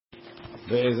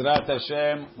Be'ezrat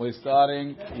Hashem, we're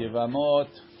starting Yevamot,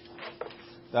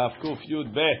 Daf Kuf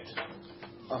Yud Bet.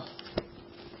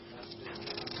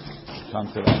 Come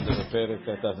to the end of the perek,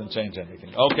 that doesn't change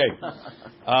anything. Okay.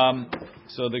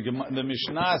 So the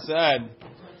Mishnah said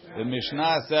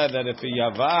that if a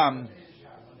Yavam,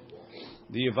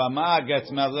 the Yavama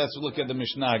gets married. Let's look at the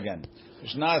Mishnah again.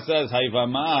 Mishnah says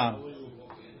Hayvama.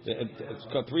 It's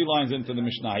got 3 lines into the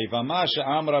Mishnah. Hayvama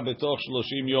she'amra betoch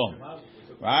 30 yom.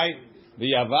 Right?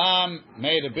 The Yavam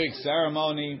made a big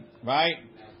ceremony, right?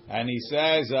 And he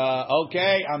says,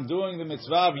 okay, I'm doing the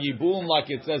mitzvah of Yibum like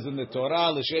it says in the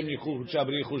Torah.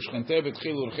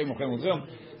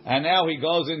 And now he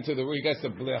goes into he gets the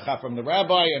blecha from the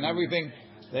rabbi and everything.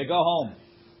 They go home.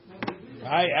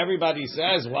 Right? Everybody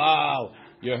says, wow,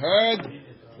 you heard?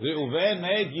 Reuven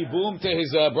made Yibum to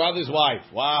his brother's wife.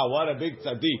 Wow, what a big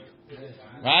tzaddik.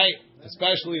 Right?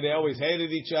 Especially they always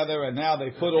hated each other and now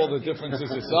they put all the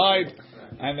differences aside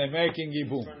and they're making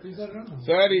Yibum.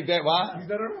 30 days, what?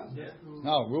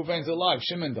 No, Reuven's alive.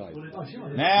 Shimon died.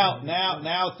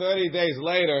 Now 30 days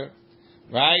later,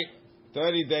 right?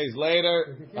 30 days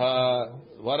later,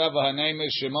 whatever her name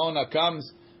is, Shimona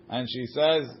comes and she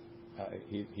says,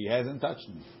 he hasn't touched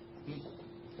me.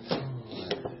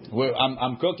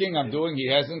 I'm cooking, I'm doing, he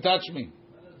hasn't touched me.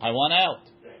 I want out.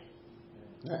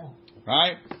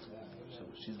 Right?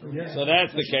 So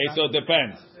that's the case, so it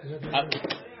depends.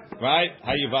 Right?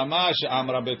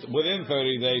 Within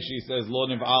 30 days, she says, Lo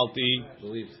niv'alti,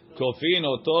 kofin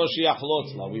oto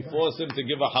shiachlotzla. We force him to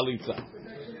give a halitza.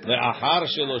 Le'achar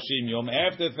sheloshim yom.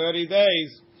 After 30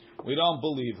 days, we don't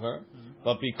believe her.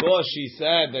 But because she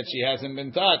said that she hasn't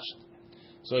been touched,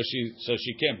 so she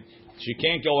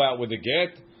can't go out with a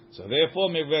get. So therefore,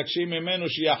 mivakshim mimenu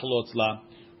shiachlotzla.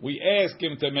 We ask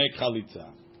him to make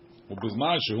halitza.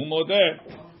 Ubizman shehu modeh.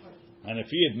 And if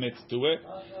he admits to it,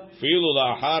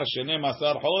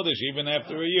 even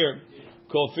after a year,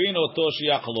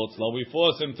 we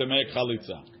force him to make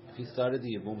chalitza. If he started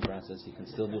the Yibum process, he can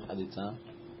still do chalitza.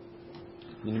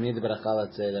 You made the beracha,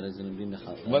 let's say that is going to be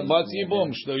mechal. What's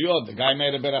Yibum? The guy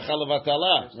made a beracha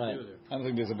levatala. Right. I don't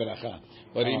think there's a beracha,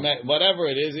 but he made, whatever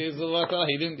it is levatala.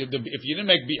 He didn't. If you didn't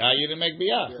make bi'ah, you didn't make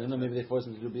bi'ah. No, maybe they forced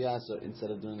him to do bi'ah, so instead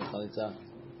of doing the chalitza.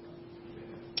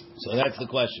 So that's the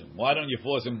question. Why don't you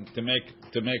force him to make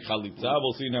chalitza?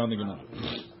 We'll see now in the Gemara.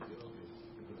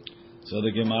 So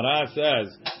the Gemara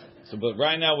says. But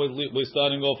right now we're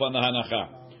starting off on the Hanacha.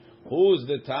 Who's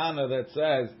the Tana that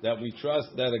says that we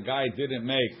trust that a guy didn't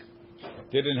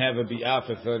have a bi'ah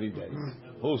for 30 days?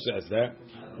 Who says that?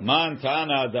 Man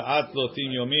Tana da'at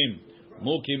lotin yomim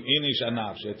mukim inish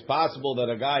anafsh. It's possible that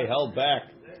a guy held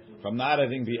back from not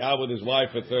having bi'ah with his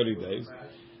wife for 30 days.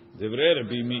 Divrei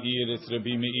Rabbi Meir, it's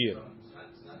Rabbi Meir.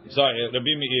 Sorry,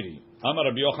 Rabbi Meiri. Amar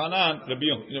Rabbi Yochanan,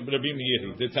 Rabbi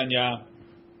Meiri. Titanya.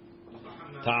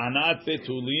 Ta'anat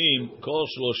betulim kol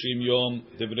 30 yom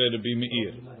divrei Rabbi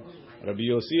Meir. Rabbi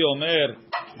Yossi Omer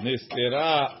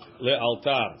nistera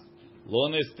le'altar. Lo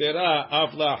nistera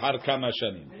af la'achar kama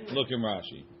shanim. Look in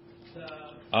Rashi.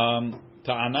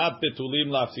 Ta'anat betulim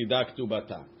la'afsida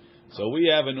ktubata. So we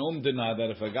have an umdana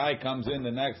that if a guy comes in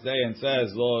the next day and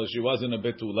says, "Lo, she wasn't a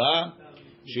betula,"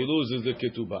 she loses the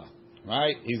ketubah.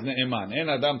 Right? He's ne'eman. En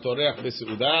adam torech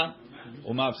b'seuda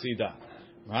umafsida.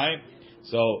 Right?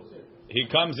 So he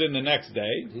comes in the next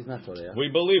day. He's not torech. We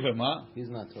believe him, huh? He's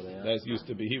not torech. That used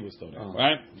to be he was torech,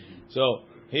 right? So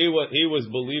he was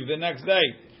believed the next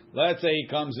day. Let's say he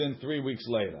comes in 3 weeks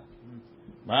later,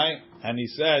 right? And he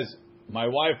says, "My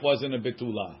wife wasn't a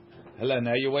betula." Hello,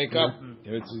 now you wake up.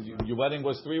 Your wedding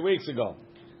was 3 weeks ago.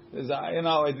 I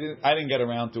didn't get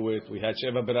around to it. We had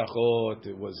Sheva Berachot.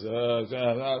 It was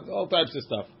all types of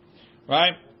stuff,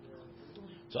 right?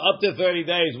 So up to 30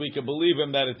 days, we could believe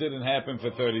him that it didn't happen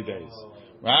for 30 days,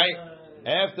 right?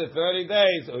 After 30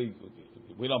 days,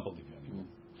 we don't believe him anymore.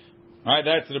 Right?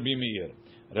 That's Rabbi Meir.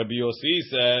 Rabbi Yossi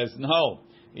says no.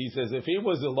 He says if he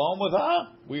was alone with her,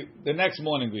 the next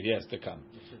morning he has to come.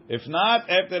 If not,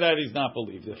 after that he's not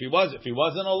believed. If he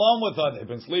wasn't alone with her, they've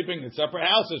been sleeping in separate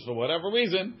houses for whatever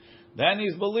reason, then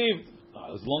he's believed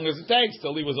as long as it takes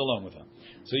till he was alone with her.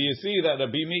 So you see that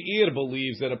Rabbi Meir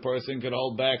believes that a person could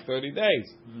hold back 30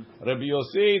 days. Rabbi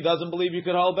Yossi doesn't believe you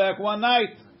could hold back one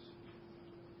night.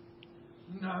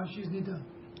 No, she's nida.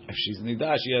 If she's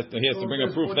nida, he has to bring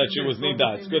a proof that she was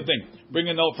nida. It's a good thing. Bring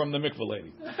a note from the mikveh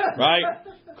lady, right?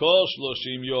 Kol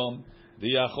 30 yom.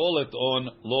 The yacholet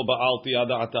on lo ba'alti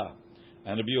ada'ata.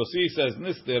 And Rabbi Yossi says,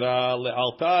 nistera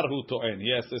le'altar hu to'en. He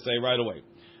has to say right away.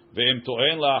 Ve'im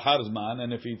to'en la'achar zman.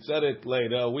 And if he said it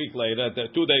later, a week later, 2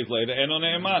 days later, eno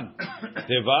ne'eman.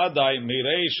 Tevadai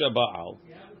mireisha ba'al.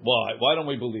 Why don't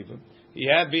we believe him? He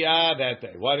had bi'ah that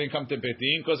day. Why didn't he come to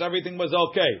Betin? Because everything was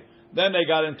okay. Then they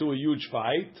got into a huge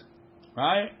fight,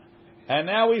 right? And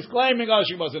now he's claiming, oh,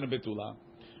 she wasn't a betula.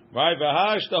 Right?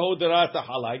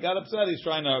 He got upset. He's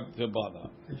trying to bother.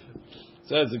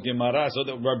 Says the Gemara. So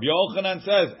the Rabbi Yochanan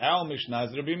says, our Mishnah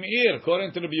is Rabbi Meir.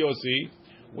 According to Rabbi Yossi,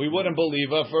 we wouldn't believe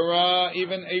her for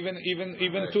even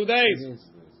 2 days.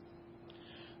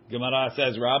 Gemara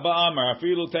says, Rabba Amar,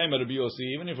 Afilu Tema Rabbi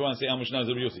Yossi. Even if you want to say our Mishnah is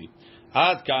Rabbi Yossi,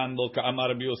 Had kan lo ka'amar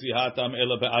Rabbi Yossi hatam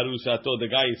ela be'arusato the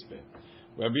gaispe.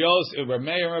 Rabbi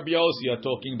Meir and Rabbi Yossi are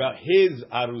talking about his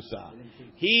arusa.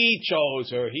 He chose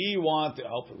her. He wanted.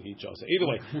 Hopefully, he chose her. Either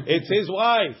way, it's his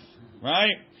wife,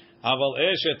 right? Aval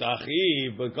eshet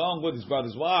achiv, but going with his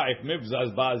brother's wife,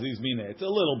 mivzaz bazis mina. It's a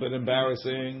little bit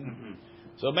embarrassing.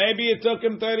 So maybe it took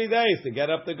him 30 days to get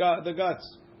up the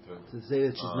guts. To say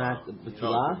that she's not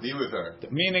betula? No, be with her.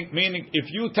 Meaning, if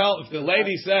the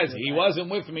lady says he wasn't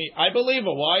with me, I believe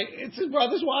her. Why? It's his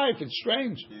brother's wife. It's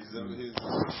strange. He's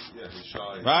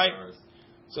shy. Right?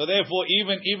 So therefore,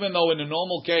 even though in a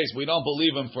normal case we don't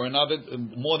believe him for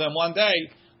more than 1 day,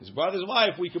 his brother's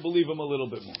wife, we could believe him a little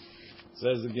bit more.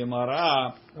 Says the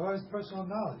Gemara. All his personal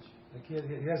knowledge. Like he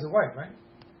has a wife, right?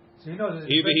 So he knows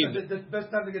the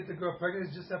best time to get the girl pregnant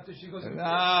is just after she goes.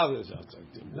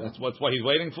 That's what he's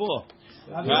waiting for.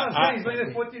 He's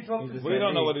waiting 14, 12. We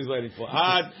don't know what he's waiting for.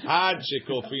 Ad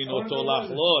shekofino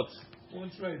tolachlot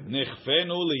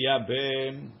nechfenu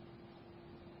liyabem.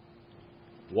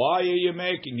 Why are you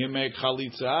making him make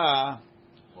chalitza?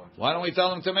 Why don't we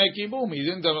tell him to make yibum? He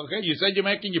didn't. Okay, you said you're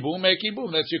making yibum. Make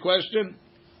yibum. That's your question.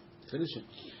 Finish it.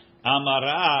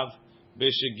 Amarav.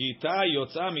 Beshegita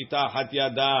yotza mitachat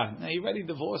yada. He already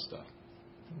divorced her.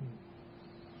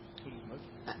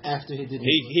 After he did.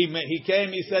 He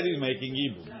came. He said he's making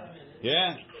yibum.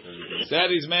 Yeah. Said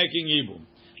he's making yibum,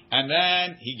 and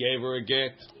then he gave her a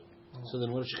get. So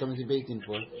then, what is she coming to Beitin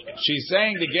for? She's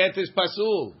saying the get is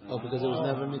pasul. Oh, because it was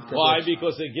never mitzvah. Why?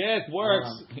 Because the get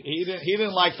works. He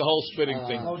didn't like the whole spitting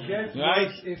thing. Right?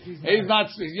 He's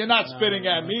not. You're not spitting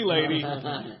at me, lady.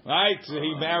 Right? So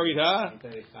he married her,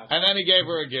 and then he gave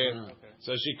her a get.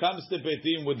 So she comes to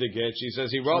Betin with the get. She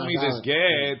says he wrote me this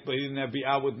get, but he didn't have to be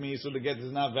out with me, so the get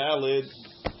is not valid.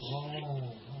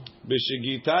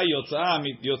 B'shegita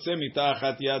yotze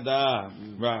mitachat yada.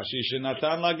 Rashi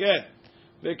shenatan la get.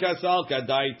 V'kasal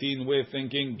kadaitin, we're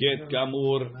thinking get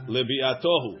gamur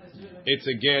lebiatohu. It's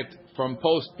a get from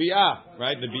post bi'ah,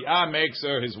 right? The bi'ah makes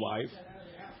her his wife,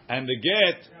 and the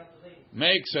get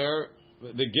makes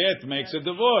a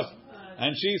divorce,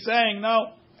 and she's saying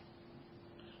no.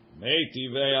 Meiti,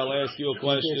 I'll ask you a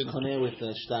question. With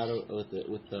the shtar, with the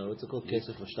what's it called,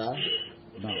 kesef or shtar?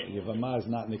 No, Yevama is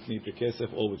not niknit the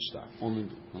kesef or with shtar. Only.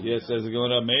 Yes, says the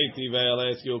Gemara. Meiti, I'll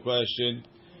ask you a question.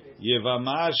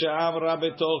 Yevama she'amra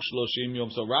betoch 30 yom.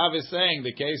 So Rav is saying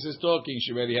the case is talking.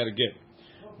 She already had a get.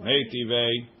 Meiti,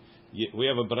 we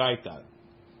have a braita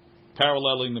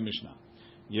paralleling the Mishnah.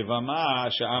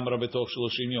 Yevama she'amra betoch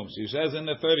 30 yom. So he says in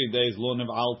the 30 days lo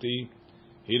nev'alti,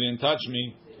 he didn't touch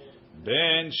me.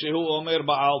 Ben shehu omer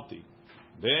ba'alti.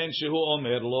 Ben shehu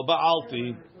omer lo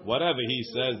ba'alti. Whatever he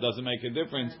says doesn't make a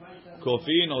difference.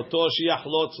 Kofin oto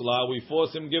shiachlotz la. We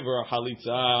force him give her a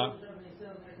halitza.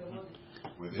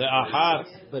 The ahar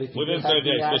within 30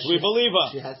 days, because we believe her.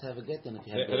 She has to have a get then if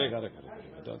you have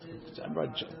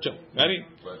Ready?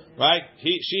 Right?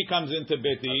 She comes into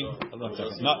Beti.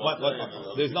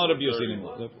 There's no abuse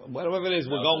anymore. Whatever it is,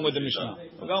 we're going with the Mishnah.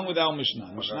 We're going with our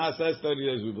Mishnah. Mishnah says 30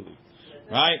 days we believe.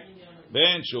 Right?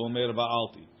 Ben shomer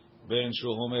ba'alti. Ben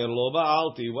shomer lo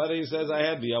ba'alti. Whether he says I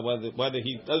had whether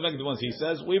he doesn't make the ones he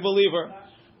says, we believe her.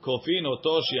 Kofin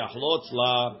oto shiachlotz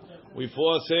la. We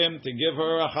force him to give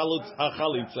her a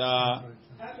chalitza.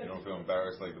 You don't feel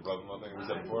embarrassed like the brother-in-law thing we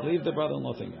said before? Leave the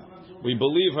brother-in-law thing out. We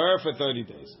believe her for 30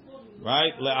 days.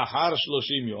 Right? Le'achar 30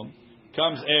 yom.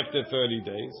 Comes after 30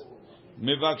 days.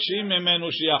 Mivakshim memenu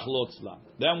shiachlotz la.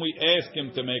 Then we ask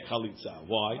him to make chalitza.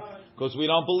 Why? Because we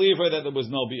don't believe her that there was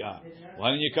no bi'ah. Why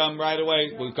didn't you come right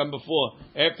away? We'll come before.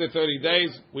 After 30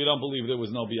 days, we don't believe there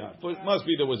was no bi'ah. It must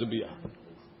be there was a bi'ah.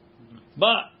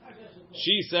 But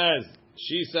she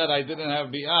said I didn't have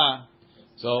bi'ah,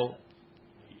 so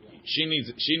she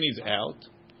needs out.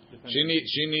 She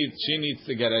needs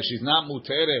to get out. She's not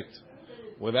muteret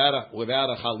without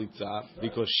a chalitza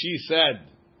because she said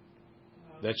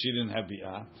that she didn't have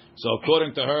bi'ah. So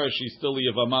according to her, she's still a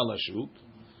yevama lashuk,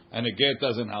 and the get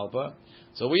doesn't help her.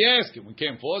 So we ask him. We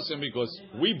can't force him because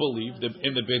we believe that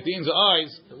in the Betin's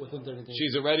eyes,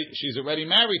 she's already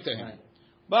married to him.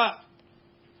 But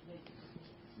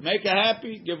make her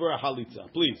happy, give her a halitza,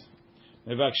 please.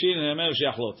 He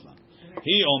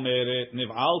omeret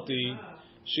niv'alti.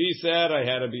 She said I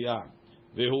had a bi'ah.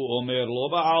 Vehu omer lo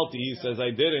ba'alti. He says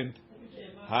I didn't.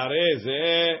 Hare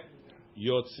ze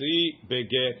yotzi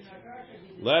beget.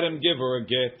 Let him give her a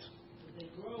get.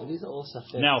 These are all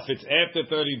safek. Now, if it's after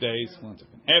 30 days, one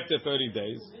second. After 30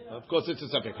 days, of course it's a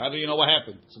subject. How do you know what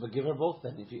happened? So, but give her both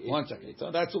then. One second. So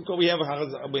that's what we have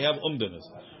umdanas.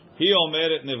 He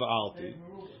omeret niv'alti.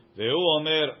 Vehu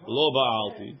omer lo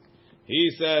ba'alti.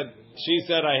 He said, she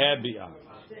said I had bi'ah.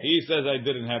 He says I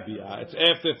didn't have bi'ah. It's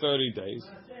after 30 days.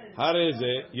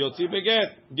 Hareze yotzi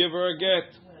beget. Give her a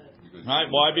get. Right?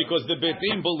 Why? Because the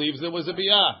betim believes there was a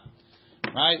bi'ah.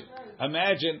 Right?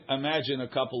 Imagine a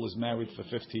couple is married for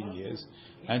 15 years,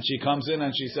 and she comes in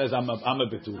and she says, "I'm a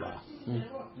betula."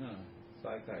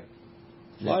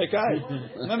 Like I.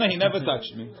 No, he never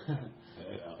touched me.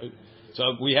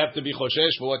 So we have to be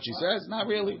choshesh for what she says? Not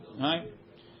really, right?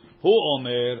 Hu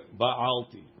omer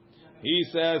ba'alti. He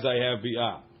says, "I have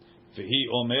bi'ah." He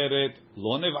omeret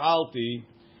lo nev'alti,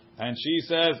 and she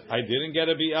says, "I didn't get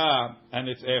a bi'ah," and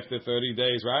it's after 30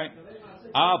 days, right?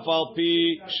 Now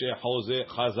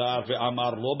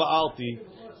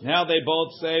they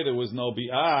both say there was no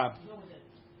bi'ah.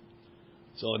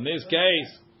 So in this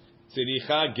case,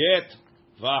 tziricha get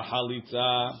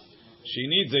v'halitza. She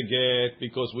needs a get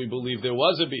because we believe there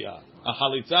was a bi'ah. A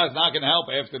halitza is not going to help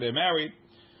after they're married,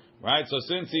 right? So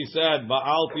since he said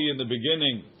ba'alti in the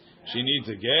beginning, she needs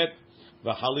a get.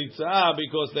 V'halitza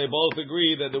because they both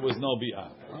agree that there was no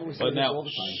bi'ah. But now,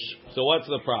 so what's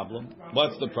the problem?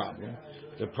 What's the problem?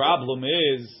 The problem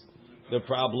is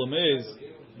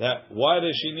that why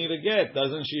does she need a get?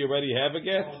 Doesn't she already have a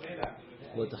get?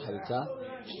 What the halitza?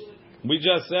 We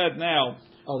just said now.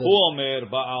 Hu omer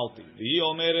ba'alti. He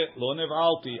omeret lo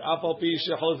nev'alti. Afal pi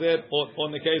shechozer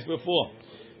on the case before.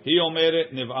 He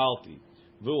omeret nev'alti.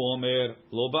 Vu omer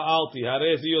lo ba'alti.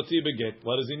 Harezi yotzi beget.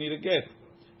 What does he need a get?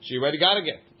 She already got a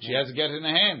get. She has a get in her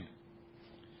hand.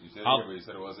 You said here, but you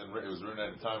said it was written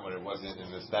at a time when it wasn't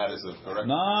in the status of correct.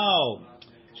 No.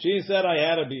 She said I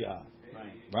had a bi'ah.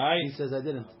 Right? He says I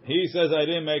didn't. He says I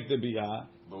didn't make the bi'ah.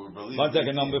 But we believe 1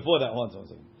 second, no, before that, one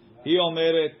second. He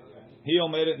omered it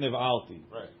niv'alti.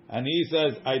 Right. And he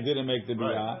says I didn't make the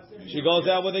bi'ah. Right. She goes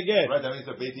out with a get. Right, that means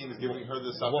the Beit Din is giving her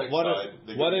the suffix What side.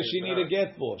 does she need a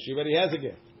get for? She already has a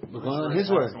get. We're going on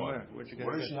his word. Where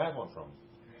does she have one from?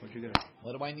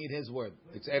 What do I need his word?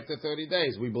 It's after 30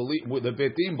 days. We believe the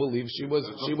Beit Din believes she was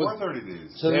 30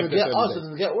 days. So then after the get 30 so days.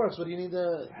 then the get works. What do you need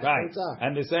the Right. halitza?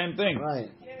 And the same thing. Right.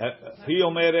 He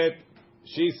omered it.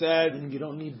 She said You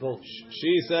don't need both.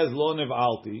 she says lo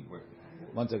niv'alti.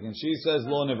 1 second. She says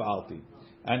lo niv'alti.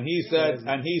 And he said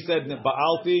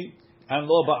ba'alti and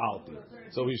lo ba'alti.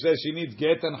 So he says she needs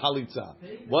get and halitza.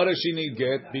 What does she need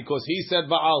get? Because he said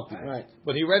ba'alti. Right.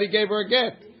 But he already gave her a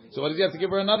get. So what does he have to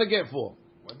give her another get for?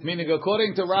 Meaning,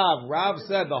 according to Rav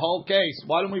said the whole case.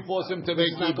 Why don't we force him to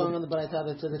make? It's not going on the Baraita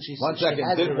that said that she. 1 she second.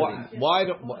 has it already.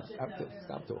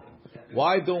 Stop talking.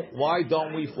 Why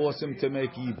don't we force him to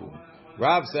make ibum?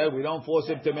 Rav said we don't force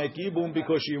him to make ibum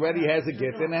because she already has a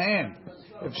get in her hand.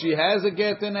 If she has a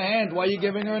get in her hand, why are you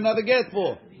giving her another get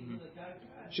for?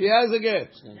 She has a get.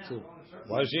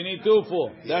 Why does she need two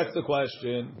for? That's the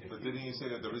question. But didn't you say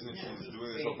that the reason she's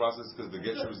doing this whole process is because the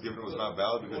get she was given was not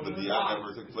valid because the bi'ah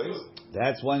never took place?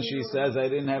 That's when she says I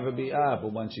didn't have a bi'ah,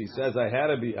 but when she says I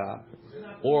had a bi'ah,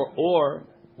 or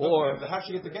how'd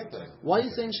she get the get then? Why are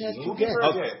you saying she has two Who gave gets? her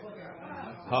a get?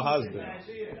 her husband,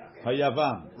 her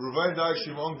yavam. Reuven dies,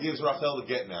 Shimon gives Rachel the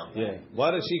get now. Yeah.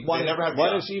 What does she want?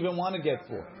 What does she even want to get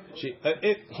for?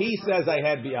 He says I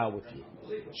had bi'ah with you.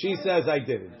 She says I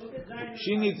didn't.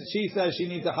 She says she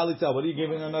needs a halitza. What are you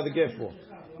giving her another get for?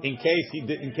 In case he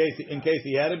did, in case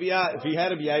he had a bi'ah. If he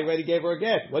had a bi'ah, he already gave her a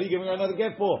get. What are you giving her another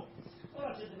get for?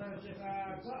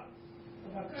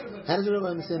 How does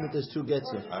everyone understand that there's two gets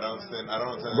here? I don't understand.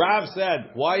 Rav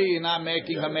said, why are you not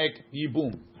making her make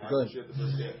yibum? Good.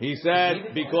 He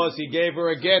said, because he gave her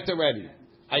a get already.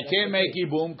 I can't make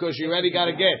yibum because she already got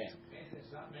a get.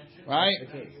 Right?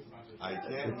 I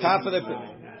can't. The top of the...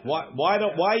 Why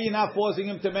are you not forcing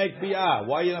him to make bi'ah?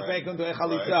 Why are you not making him to a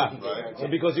chalitza? Right. So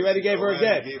because he already gave her a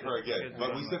get. Gave her a get.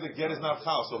 But we said the get is not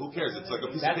chal, so who cares? It's like a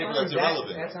piece of paper that's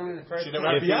irrelevant. That's only the first. She never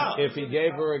had bi'ah. If he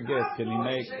gave her a get, can he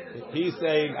make... He's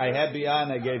saying, I had bi'ah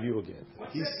and I gave you a get.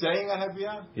 He's saying I have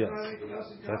bi'ah? Yes.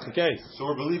 That's the case. So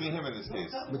we're believing him in this case.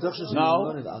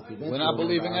 No, we're not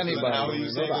believing Then how are anybody. you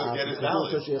saying the get is valid?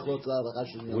 Unless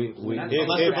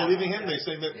they're believing him, they're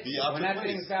saying that bi'ah We're not took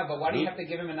saying place. it's God, but why do you have to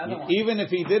give him another one? Even if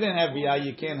he didn't have bi'ah,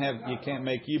 you can't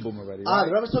make yibum already. Ah, Right?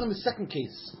 the Rebbe's talking the second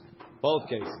case. Both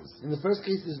cases. In the first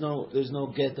case, there's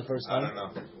no get the first I time.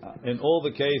 don't know. In all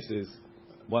the cases,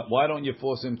 why don't you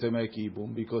force him to make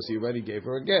yibum? Because he already gave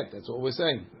her a get. That's what we're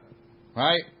saying,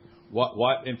 right?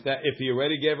 What if he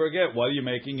already gave her a get? Why are you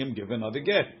making him give another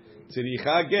get?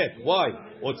 Tziricha get. Why?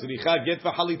 Or tziricha get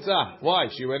for halitza. Why?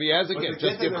 She already has a get.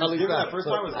 Just give halitza.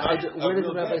 Where did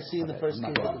the rabbi see in the first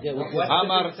case?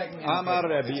 Amar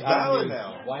Rabbi Ami.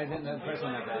 Why isn't the first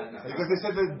one like that? Because they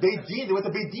said that Beit Din, they went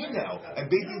to Beit Din now, and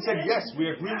Beit Din said yes, we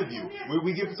agree with you.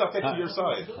 We give this effect to your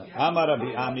side. Amar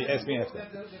Rabbi Ami. Ask me after.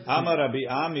 Amar Rabbi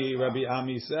Ami. Rabbi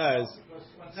Ami says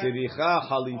tziricha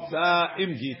halitza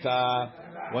im gita.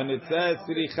 When it says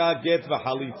tziricha get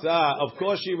v'halitza, of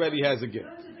course she already has a get.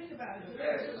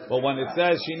 But when it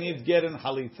says she needs get and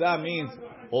halitza, means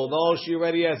although she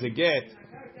already has a get,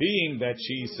 being that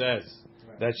she says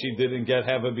that she didn't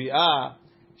have a bi'ah,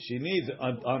 she needs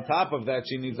on top of that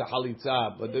she needs a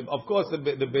halitza. But of course the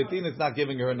Beit Din is not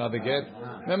giving her another get.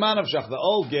 The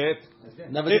old get.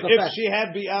 If she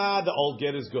had bi'ah, the old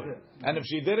get is good. And if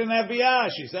she didn't have bi'ah,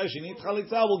 she says she needs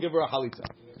halitza, we'll give her a halitza.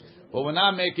 But we're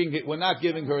not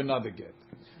giving her another get.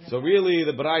 So really,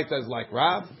 the Baraita is like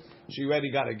Rav. She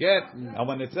already got a get, and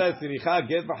when it says tziricha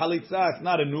get for halitza, it's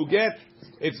not a new get.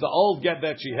 It's the old get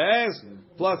that she has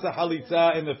plus a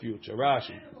halitza in the future.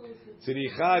 Rashi,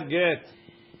 tziricha get.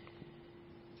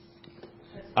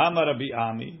 Amar Rabbi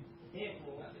Ami.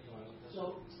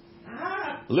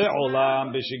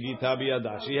 Le'olam b'shegita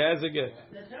biyada. She has a get.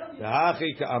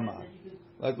 V'hachi ka'amar.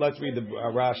 Let's read the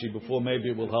Rashi before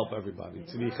maybe it will help everybody.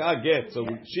 Tziricha get. So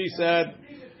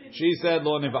she said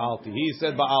lo niv'alti. He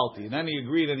said ba'alti. And then he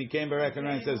agreed and he came back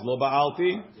and says lo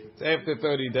ba'alti. It's after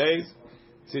 30 days.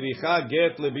 Tziricha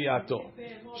get lebi'ato.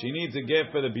 She needs a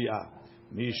get for the bi'ah.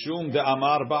 Mishum de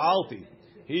amar ba'alti.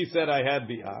 He said I had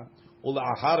bi'ah.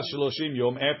 Ula'achar shloshim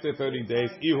yom. After 30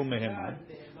 days. Ihu meheman.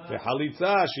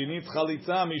 Ve'halitza. She needs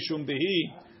chalitza mishum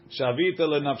dehi. Shavita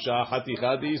lenafsha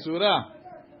haticha de'isura.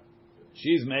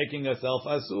 She's making herself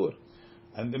asur,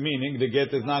 and the meaning the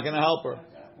get is not going to help her.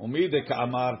 Umide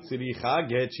ka'amar tziricha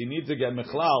get. She needs to get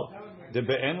mechlal. The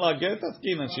be'en la get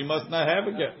askinan. She must not have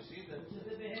a get.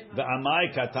 The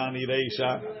amai katani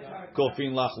reisha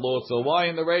kofin lachlot. So why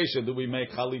in the reisha do we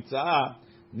make chalitza?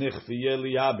 Nichfiye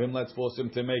liyabim. Let's force him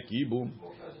to make yibum.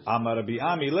 Amar Rabbi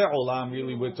Ami le'olam.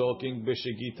 Really, we're talking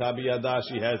b'shegita biyada.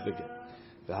 She has the get.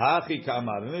 The hachi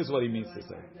ka'amar. And this is what he means to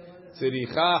say.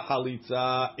 Tziricha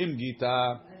halitza im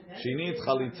gita. She needs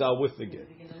chalitza with the get.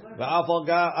 Afal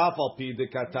pi de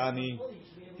katani.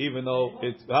 Even though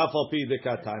it's afal pi de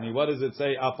katani, what does it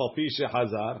say? Afal pi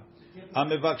shehazar.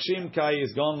 Amevakshim kai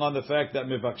is going on the fact that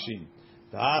mevakshim.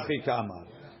 Ta'achi kamar.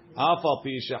 Afal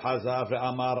pi shehazar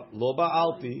ve'amar lo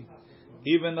ba'alti.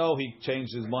 Even though he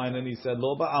changed his mind and he said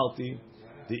lo ba'alti,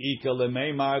 the ika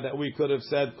lemeimar that we could have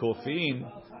said kofin.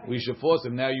 We should force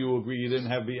him. Now you agree you didn't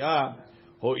have bi'ah.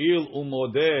 Ho'il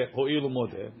umodeh.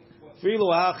 Filu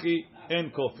hachi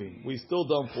en kofin. We still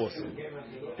don't force him.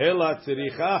 Ela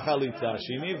tziricha chalitza.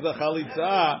 She needs the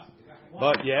chalitza,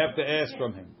 but you have to ask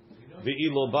from him.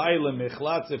 Ve'ilo ba'ile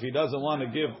mechlatz. If he doesn't want to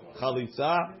give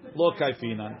chalitza, lo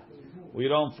kaifinan. We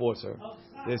don't force her.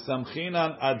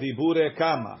 Desamchinan adibure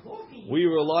kama. We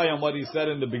rely on what he said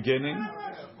in the beginning.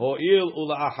 Ho'il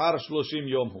ula'achar shloshim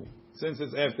yomhu. Since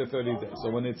it's after 30 days. So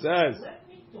when it says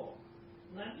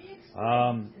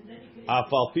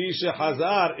Afal pi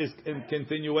shehazar is in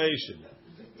continuation.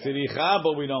 Tziricha,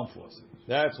 but we don't force it.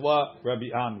 That's what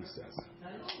Rabbi Ami says.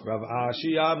 Rav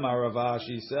Ashi Amar, Rav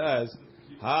Ashi says,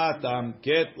 Hatam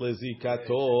get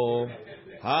lezikato,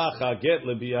 hacha get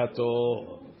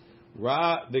lebiato.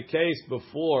 The case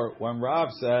before, when Rav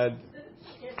said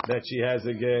that she has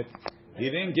a get, he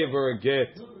didn't give her a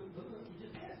get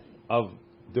of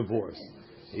divorce.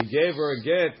 He gave her a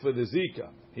get for the zika.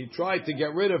 He tried to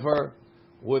get rid of her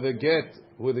with a get,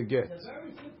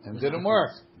 and didn't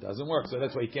work. Doesn't work, so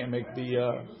that's why he can't make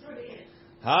the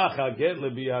hacha get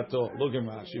lebiato. Look at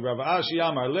Rashi. Rav Ashi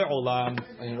Amar le'olam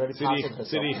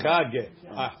tziricha get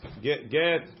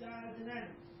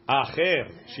acher.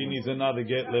 She needs another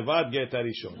get. Levad get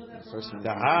arishon.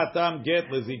 Ta'atam get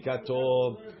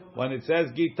lezikato. When it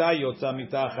says gita yotza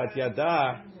mitachat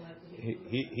yada,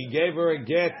 he gave her a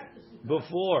get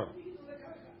before,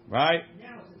 right?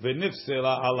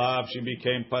 V'nifsela alav, she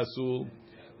became pasul.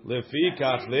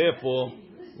 Lefikach, therefore,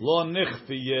 lo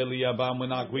nichfiye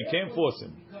liyabam. We can't force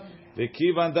him.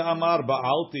 V'kivan da'amar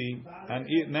ba'alti, and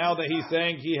now that he's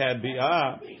saying he had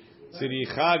bi'ah,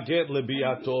 tziricha get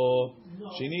lebiato.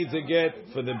 She needs a get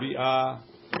for the bi'ah.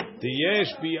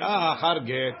 Diyesh bi'ah har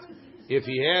get. If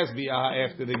he has bi'ah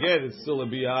after the get, it's still a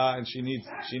bi'ah, and she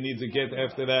needs a get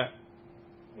after that.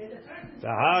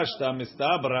 Tahashta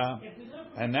mistabra,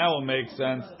 and now it makes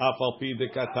sense. Afal pi de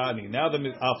katani. Now the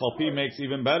afal pi makes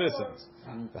even better sense.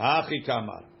 Tahachi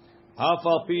kamar.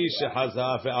 Hafal pi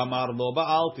shehazaf amar lo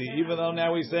ba'alti. Even though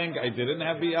now he's saying I didn't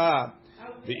have bi'ah.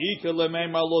 V'ika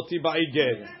lemeimar lo tibai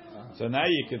get. So now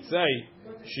you could say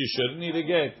she shouldn't need a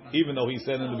get, even though he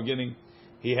said in the beginning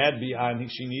he had bi'ah and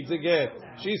she needs a get.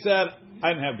 She said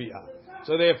I didn't have bi'ah,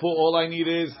 so therefore all I need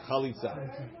is chalitza.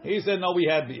 He said no, we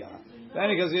had bi'ah. Then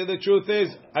he goes, yeah, the truth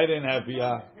is I didn't have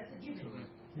bi'ah.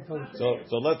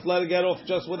 So let's let it get off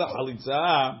just with a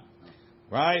chalitza,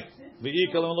 right?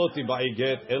 V'ika lo tibai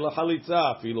get ela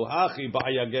chalitza filu hachi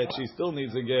ba'ya get. She still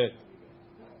needs a get.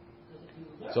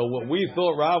 So what we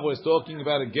thought Rav was talking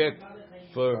about a get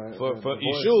for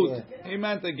Ishut, he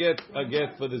meant a get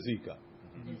for the Zika.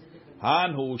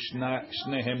 Hanhu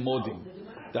shnehem modim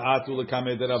da'atu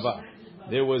lekameh Rava.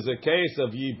 There was a case of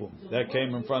Yibum that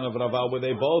came in front of Rava where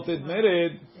they both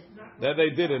admitted that they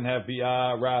didn't have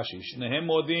bi'ah. Rashi shnehem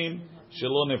modim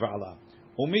shelo nev'ala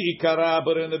umi ikara,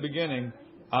 but in the beginning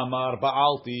Amar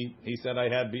ba'alti, he said I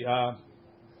had bi'ah.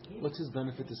 What's his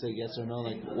benefit to say yes or no?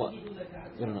 Like what?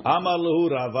 I don't know. Amar lehu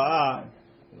Rava,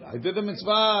 I did the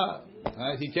mitzvah.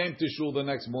 He came to shul the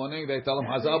next morning. They tell him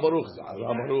Hazar Baruch,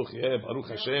 yeah, Baruch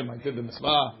Hashem. I did the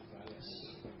mitzvah.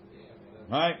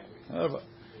 Right?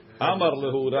 Amar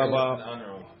lehu Rava.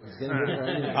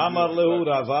 Amar lehu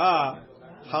Rava.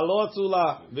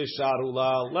 Halotzula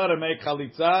v'sharula. Let her make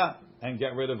chalitza and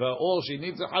get rid of her. All she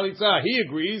needs is chalitza. He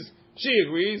agrees. She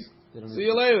agrees. See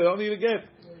you later. Don't need a gift.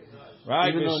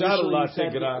 Right? V'sharula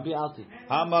tegra.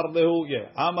 Amar lehu. Yeah.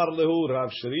 Amar lehu Rav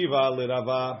Shriva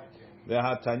l'Rava.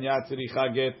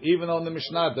 Even though the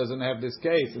Mishnah doesn't have this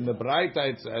case, in the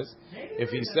Braita it says, if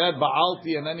he said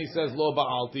Ba'alti and then he says Lo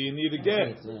Ba'alti, you need a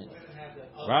get.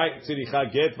 Right?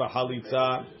 Tziricha get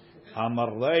v'halitza.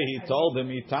 Amarle, he told him,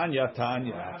 Itanya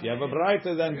Tanya. If you have a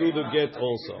Braita, then do the get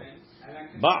also.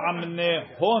 Ba'amne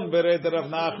Hon bered Rav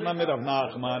Nachman Rav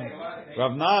Nachman.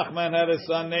 Rav Nachman had a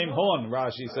son named Hon.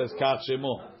 Rashi says, Kach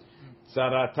Shemo.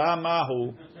 Tzarata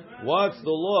Mahu. What's the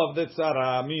law of the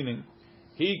tzara? Meaning,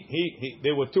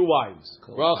 there were two wives,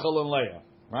 Rachel and Leah,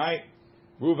 right?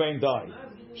 Reuven died.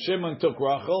 Shimon took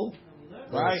Rachel,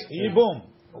 right? Yibum.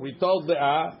 We told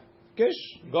Leah, Kish,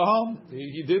 go home.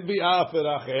 He did be for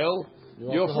Rachel.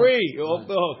 You're free. You're off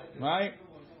the hook, right?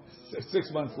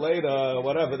 6 months later,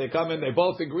 whatever, they come in, they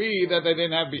both agree that they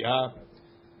didn't have bi'ah.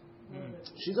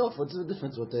 She's off. What's the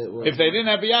difference? If they didn't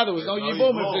have bi'ah, there was no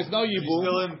yibum. If there's no yibum,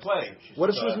 still in play. What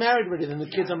if she was married already? Then the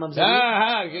kids are mom's.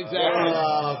 Exactly.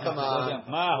 Oh, come on.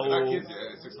 Mahu.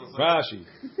 Rashi.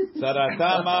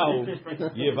 Sarata mahu.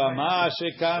 Yivama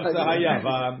shekan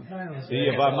sahayavam. The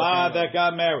Yivama that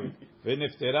got married.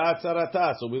 V'niftera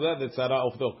sarata. So we let the tzara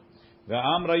off the hook.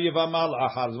 Ve'amra Yivama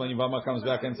l'achar. When Yivama comes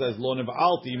back and says, Lo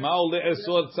nev'alti ma'u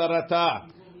le'esor tzarata.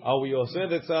 We also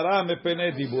said tzara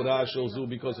mepene dibura shelzu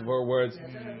because of her words.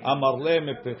 Amarle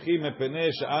mepechi mepene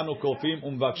she'anu kofim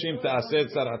umvakshim ta'aseh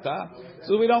tzarata.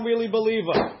 So we don't really believe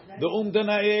her. The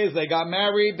umdana is they got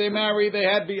married, they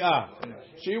had bi'ah.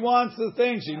 She wants the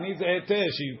thing. She needs a heter.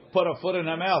 She put her foot in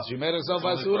her mouth. She made herself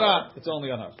asura. It's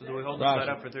only on her. So do we hold that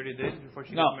up for 30 days before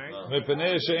she gets married?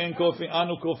 Mepene she'en kofim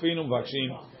anu kofim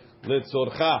umvakshim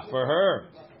letzorcha for her.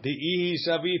 The ihi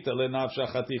shavita lenafsha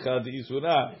chaticha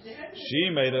di'isura. She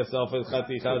made herself as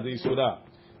chaticha di'isura.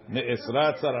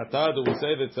 Ne'esrat tzarata. Do we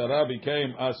say that tzara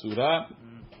became asura?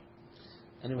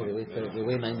 Anyway, they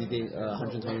wait 90 days,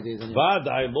 120 days.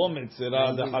 Vadai lo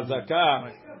mitzira the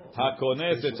hazaka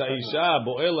hakones et ha'isha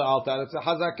bo'el al taretz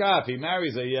hazaka. If he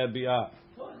marries her, he had bi'ah.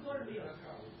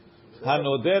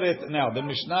 Hanoderet. Now the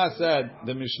Mishnah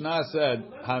said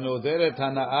hanoderet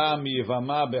hana'a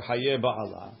miyivama behaye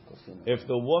ba'ala. If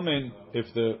the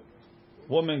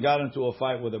woman got into a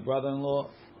fight with her brother-in-law,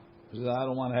 she said, I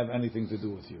don't want to have anything to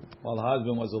do with you, while the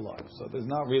husband was alive. So there's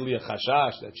not really a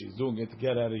chashash that she's doing it to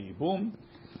get out of yibum.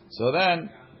 So then,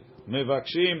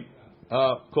 mevakshim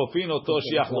kofin oto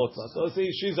shiachlotza. So see,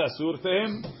 she's asur to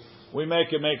him. We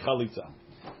make him make chalitza.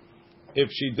 If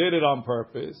she did it on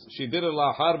purpose, she did it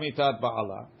lahar mitat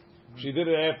ba'ala. She did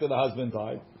it after the husband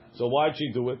died. So why'd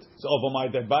she do it? It's over my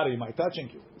dead body, my touching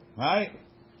you, right?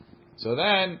 So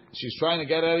then she's trying to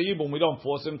get out of yibum. We don't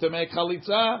force him to make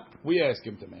chalitza. We ask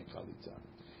him to make chalitza.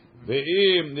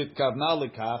 Ve'im nitkavna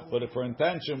lekach. But if her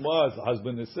intention was the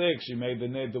husband is sick, she made the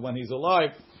nid when he's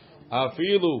alive.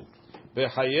 Afilu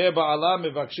behaye ba'ala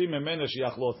mevakshim memena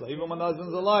shiachlotza. Even when the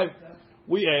husband's alive,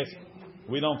 we ask.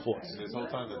 We don't force. This whole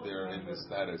time that they're in this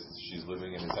status, she's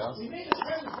living in his house?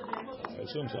 I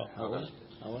assume so.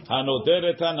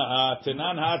 Hanoderet hana'a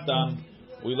tenan hatam.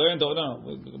 We learned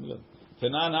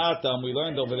Tenan hatam. We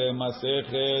learned over there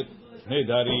Masechet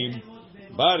Nedarim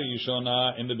Bar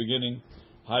Yishona in the beginning.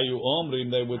 Hayu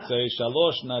omrim, they would say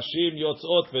Shalosh nashim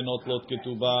yotzot venot lot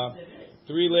ketuba.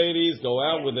 3 ladies go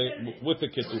out with the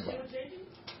ketubah.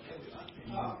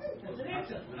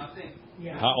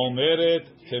 Ha'omeret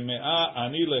temea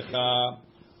ani lecha.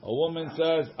 A woman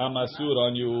says, I'm asur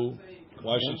on you.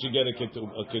 Why should she get a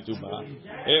ketubah?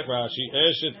 Rashi,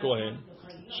 eshet kohen.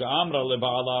 Sha'amra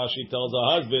leba'ala. She tells her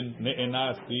husband,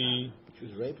 ne'enasti. She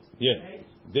was raped? Yeah.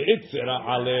 De'itzera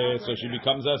ale. So she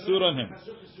becomes asur on him.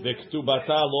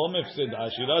 Ve'ktubata lo mefsida.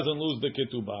 She doesn't lose the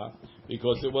ketubah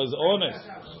because it was honest.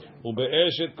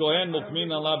 Ube'eshet kohen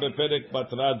mukmin ala beperek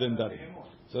patra dendarim.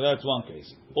 So that's one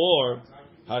case. Or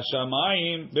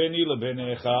Hashamayim beni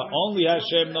lebenecha. Only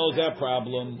Hashem knows that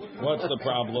problem. What's the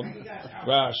problem?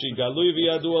 Rashi galui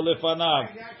v'yadua lefanav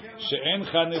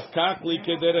she'encha niskak li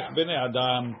kederech bnei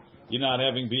adam. You're not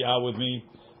having bi'ah with me.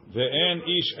 Ve'en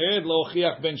ish ed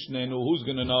lochiach ben shnenu. Who's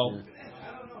going to know?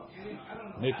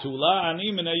 Netula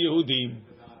ani min Yehudim.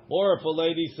 Or if a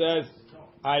lady says,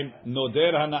 I'm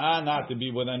noder hana'ah not to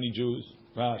be with any Jews.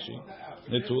 Rashi.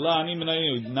 Netula ani min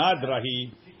Yehudim.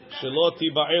 Nadrahi. She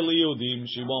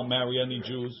won't marry any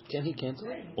Jews. Can he cancel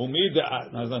it?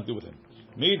 Has nothing to do with him.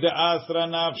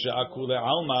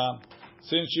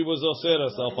 Since she was osir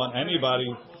herself on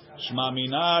anybody,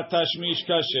 shmamina tashmish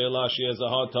kashela. She has a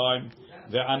hard time.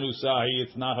 Ve'anusahi,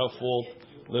 it's not her fault.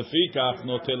 Lefikach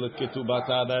notelet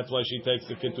ketubata. That's why she takes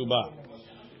the ketubah.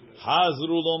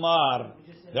 Hazru lomar.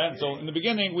 Then, so in the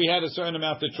beginning, we had a certain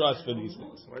amount of trust for these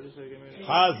things.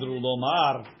 Hazru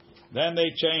lomar. Then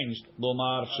they changed.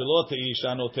 Lomar shelo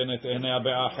teisha notenet enea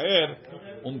be'acher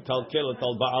umtalkelet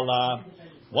al ba'ala.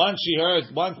 Once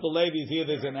the ladies hear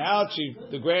there's an out,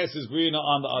 the grass is greener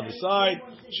on the other side.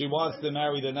 She wants to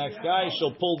marry the next guy.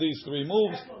 She'll pull these 3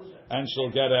 moves and she'll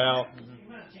get out.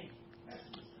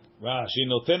 She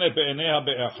notenet be'enea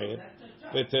be'acher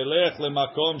ve'telech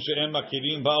lemakom she'en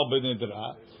makirim ba'al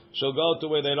benedra. She'll go to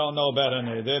where they don't know about a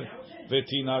neder.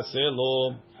 Ve'tinaseh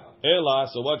lo ela.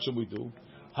 So what should we do?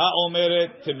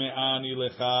 Ha'omeret teme'ani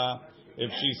lecha.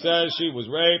 If she says she was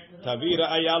raped, tavira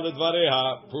ayal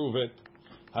dvareha, prove it.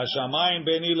 Hashamayim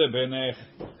beni lebenech.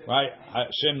 Right?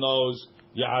 Hashem knows.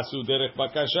 Ya'asu derech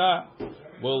bakasha.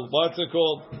 Well, what's it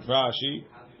called? Rashi.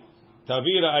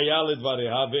 Tavira ayal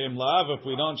dvareha ve'im la'av. If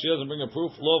we don't, she doesn't bring a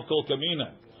proof. Lov kol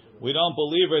kamina. We don't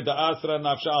believe her. Da'asra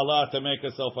nafsha Allah to make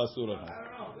herself asura.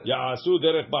 Ya'asu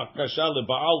derech bakasha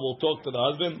le'ba'al. Will talk to the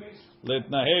husband.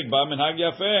 Letnaheg ba'minhag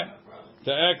yafeh.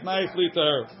 To act nicely to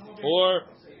her, or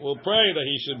we'll pray that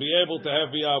he should be able to have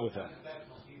bi'ah with her.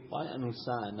 Why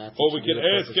anusa and not? Or we could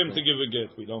ask him to give a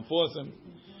gift. We don't force him.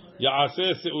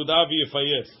 Ya'aseh seudah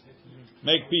v'yifayes.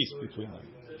 Make peace between them.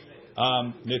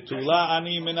 Netula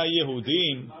ani min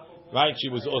Yehudim. Right? She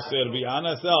was oser bi'ah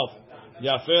herself.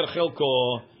 Yafer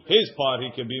chelko. His part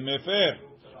he could be mefer.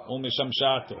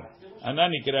 U'mishamshato. And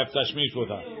then he could have tashmish with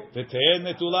her. V'tehed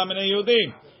netula min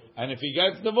Yehudim. And if he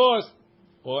gets divorced,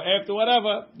 or after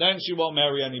whatever, then she won't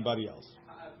marry anybody else.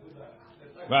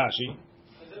 Rashi.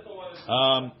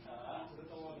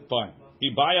 Fine.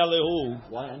 Ibaya lehu.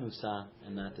 Why anusa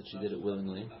and not that she did it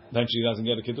willingly? Then she doesn't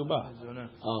get a ketubah.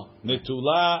 Oh.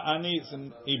 Netula ani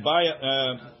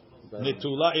ibaya.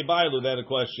 Netula ibayalu. That a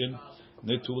question.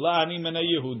 Netula ani mena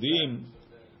Yehudim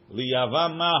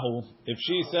liyavam mahu. If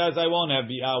she says I won't have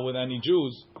bi'ah with any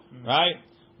Jews, right?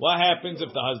 What happens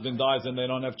if the husband dies and they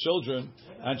don't have children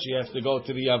and she has to go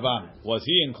to the Yavam? Was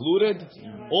he included?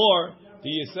 Or do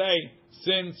you say,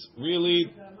 since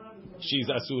really she's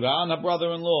Asura on her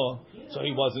brother-in-law, so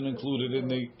he wasn't included in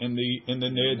the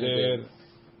neder?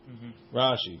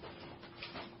 Rashi.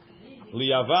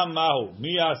 Liyavam mahu.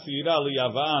 Mi asira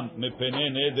liyavam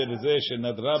mepene neder zeh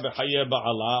shenadra b'chaye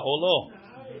ba'ala olo.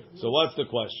 So what's the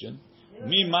question?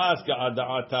 Mi maska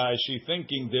ada'ata, is she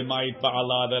thinking demait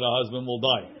ba'ala that her husband will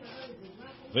die?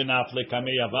 V'nafle kame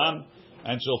yavam,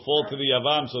 and she'll fall to the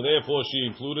yavam, so therefore she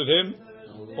included him?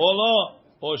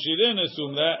 Or she didn't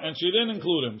assume that, and she didn't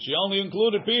include him. She only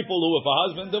included people who, if her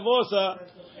husband divorced her,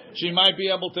 she might be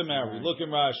able to marry. Look in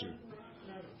Rashi.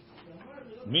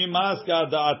 Mi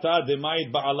maska ada'ata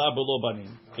demait ba'ala below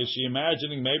banim. Is she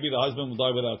imagining maybe the husband will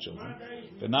die without children?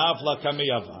 V'nafle kame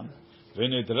yavam,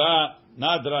 v'nidra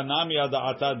Nadra nami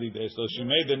ada'ata dide. So she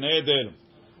made the neder,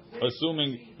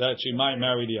 assuming that she might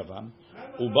marry the Yavam.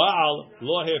 Ubaal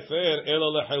lo hefer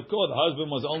elo lechelko. The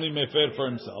husband was only mefer for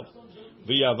himself.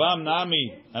 V'yavam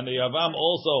nami, and the Yavam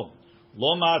also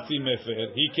lo mati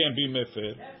mefer. He can't be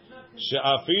mefer.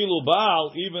 She'afilu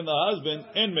baal, even the husband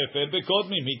in mefer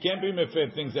bekodmim. He can't be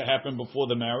mefer things that happened before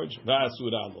the marriage.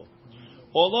 Va'asura lo.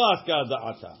 Or lo aska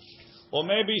da'ata. Or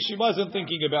maybe she wasn't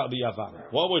thinking about the Yavam.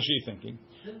 What was she thinking?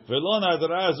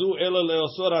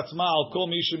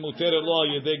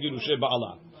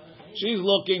 She's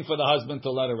looking for the husband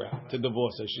to let her out, to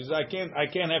divorce her. She's I can't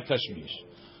have tashmish.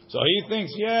 So he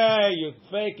thinks, yeah, you're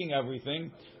faking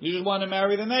everything. You just want to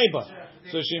marry the neighbor.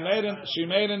 So she made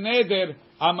a neder,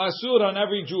 I'm asur on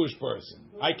every Jewish person.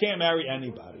 I can't marry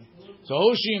anybody. So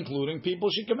who's she including? People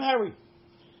she can marry.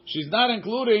 She's not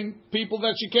including people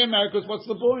that she can't marry because what's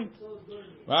the point?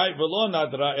 Right? V'lo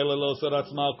nadra ela lo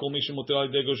saratzma kol mi shemuter al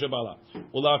yedei goshe bala.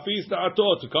 Ulafis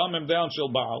da'ato, to calm him down shel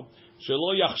baal.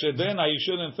 Shelo yachshedena, he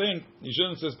shouldn't think, he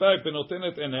shouldn't suspect,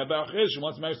 benotenet eneh ba'achir, she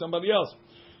wants to marry somebody else.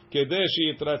 Kedei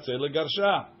sheyitratzeh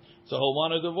legarsha. So he'll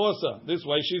want to divorce her. This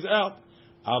way she's out.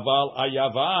 Aval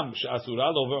ayavam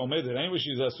she'asura lo ve'omedet. Anyway,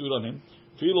 she's asur on him.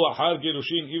 Filu achar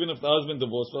girushin, even if the husband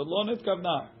divorced her, lo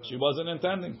nitkavna. She wasn't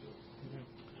intending.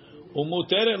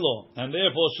 Umuteret lo, and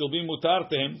therefore she'll be mutar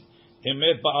to him.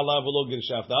 Emet ba'ala v'lo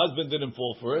girsha. If the husband didn't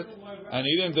fall for it, and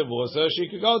he didn't divorce her, she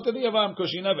could go to the yavam because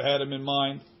she never had him in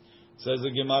mind. Says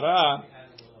the Gemara,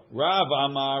 Rav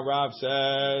Amar, Rav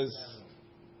says,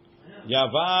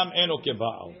 Yavam eno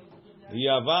keba'al. The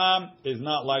yavam is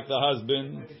not like the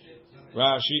husband.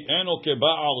 Rashi eno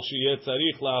keba'al sheyeh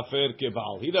tzarich la'afer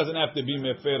keba'al. He doesn't have to be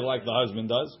mefer like the husband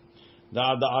does.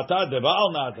 Da'ata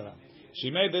deba'al nadra. She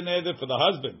made the neder for the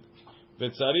husband.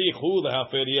 V'tzarich hu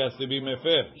la'afer, he has to be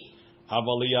mefer.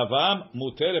 Aval yavam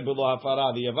muteret below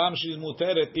hafara. The yavam she's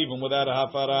muteret even without a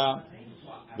hafara.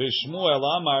 V'shmuel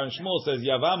Amar, and Shmuel says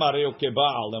yavam areu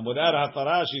keba'al, and without a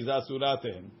hafara she's asura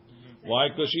to him. Why?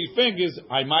 Because she figures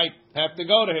I might have to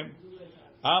go to him.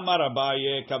 Amar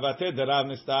Abaye kavate de Rav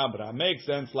nistabra. Makes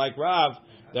sense, like Rav,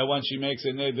 that when she makes a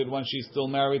neder, when she's still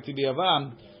married to the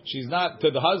yavam, she's not to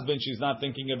the husband. She's not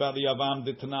thinking about the yavam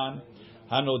d'tanan.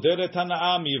 Hanoderet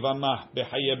hana'am yivamah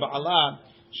behaye ba'ala.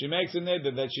 She makes a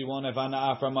neder that she won't have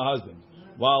hana'ah from her husband,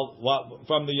 while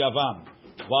from the yavam,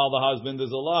 while the husband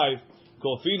is alive.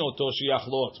 Kofino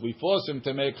toshiachlot. We force him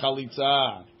to make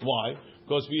chalitza. Why?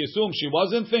 Because we assume she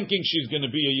wasn't thinking she's going to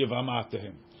be a yivamah to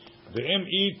him. But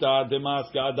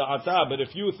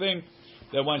if you think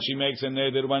that when she makes a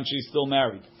neder, when she's still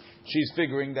married, she's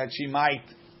figuring that she might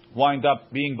wind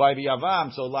up being by the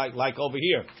yavam. So like over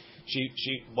here,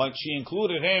 she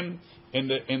included him in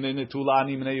the netula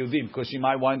nimnei yudim because she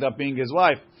might wind up being his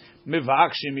wife.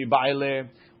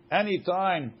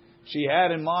 Anytime she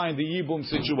had in mind the yibum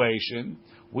situation,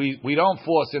 we don't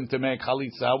force him to make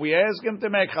chalitza. We ask him to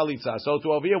make chalitza. So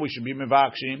to over here, we should be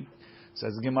mivakshim.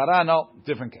 Says Gemara, no,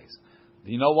 different case.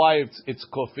 Do you know why it's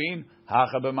kofin?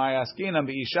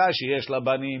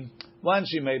 When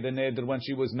she made the neder, when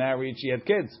she was married, she had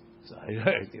kids. So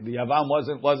the yavam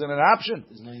wasn't an option.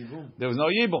 There was no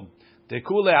yibum.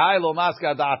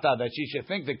 That she should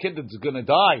think the kid is going to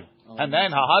die, and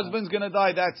then her husband's going to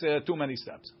die. That's too many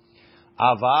steps.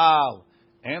 Aval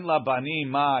en labani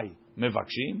mai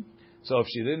mevakshim. So if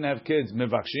she didn't have kids,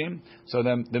 mevakshim. So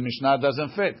then the Mishnah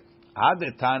doesn't fit.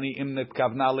 Adetani imnet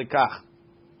kavna lekach.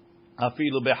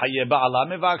 Afilu behaye ba'ala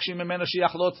mevakshim imena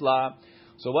shiachlot la.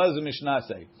 So what does the Mishnah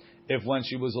say? If when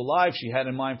she was alive she had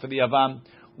in mind for the yavam,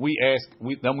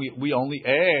 we only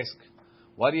ask.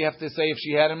 What do you have to say if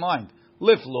she had in mind?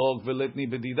 Liflog v'litni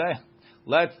b'dideh.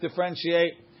 Let's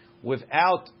differentiate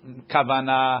without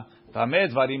kavana.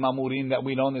 Varim amurin, that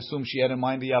we don't assume she had in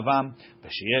mind the yavam.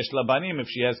 V'sheyesh labanim, if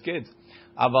she has kids.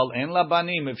 Aval en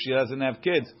labanim, if she doesn't have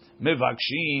kids.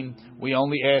 Mivakshin, we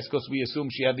only ask because we assume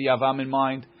she had the yavam in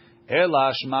mind.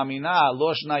 Ela shmamina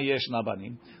loshna yesh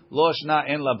labanim, loshna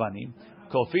en labanim.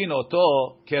 Kofin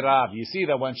oto kerav. You see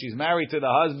that when she's married to the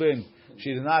husband,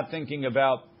 she's not thinking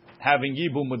about having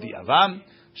yibum with the yavam.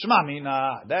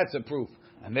 Shmamina, that's a proof,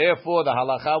 and therefore the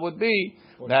halacha would be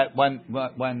that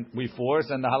when we force,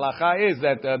 and the halacha is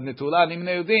that netula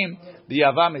nimnei yudim, the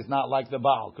yavam is not like the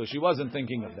baal because she wasn't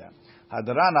thinking of that.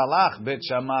 Hadran alach bet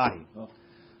shamai.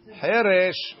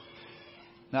 Cheresh.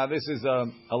 Now this is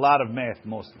a lot of math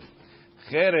mostly.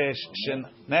 Cheresh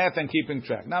math and keeping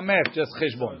track. Not math, just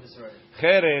cheshbon.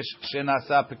 Cheresh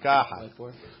shenasa pikachat.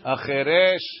 A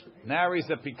cheresh marries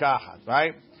a pikachat,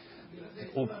 right?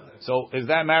 So is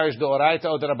that marriage deoraita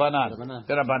or derabanan?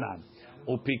 Derabanan.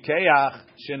 Upikeach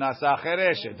shenasa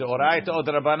chereshet deoraita or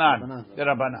derabanan?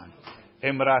 Derabanan.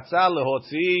 Imratza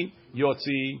lehotzi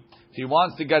yotzi. He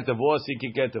wants to get divorced, he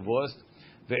can get divorced.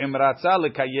 Ve'imratza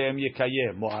lekayem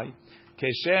yekayem. Why?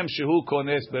 Keshem shehu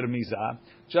kones bermiza.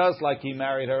 Just like he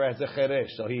married her as a cheresh.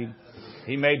 So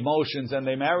he made motions and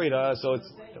they married her. So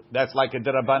that's like a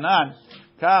derabanan.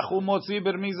 Kach umotzi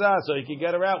bermiza. So he can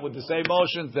get her out with the same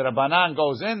motions. Derabanan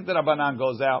goes in, derabanan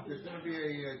goes out. There's going to be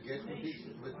a get with these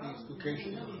two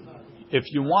cases. If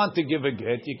you want to give a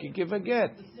get, you can give a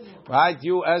get. Right?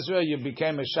 You, Ezra, you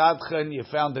became a shadchan, you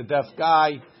found a deaf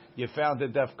guy, You found a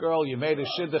deaf girl. You made a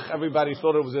shidduch. Everybody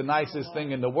thought it was the nicest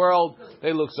thing in the world.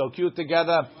 They look so cute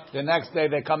together. The next day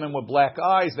they come in with black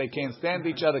eyes. They can't stand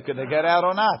each other. Could they get out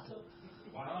or not?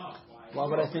 Why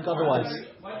would I think otherwise?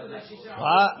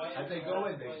 What? If they go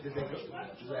in, do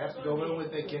they have to go in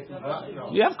with they can't do that?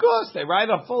 No. Yeah, of course. They write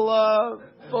a full.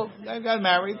 They got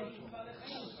married,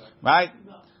 right?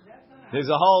 There's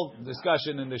a whole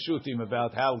discussion in the Shutim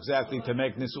about how exactly to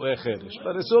make Nisu'ei Chedesh.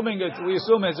 But we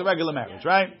assume it's a regular marriage,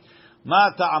 right? Ma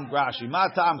ta'am Rashi, ma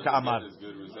ta'am ka'amar.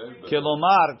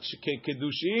 Kilomar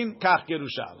kedushin kach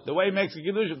gerushav. The way he makes a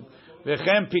kedushin.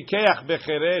 V'chem pikeach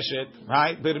bechereshet,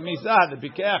 right? Bermizah, the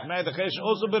pikeach made the cheresh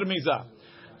also bermizah.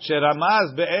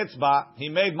 Sheramaz be'etzba, he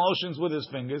made motions with his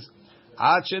fingers.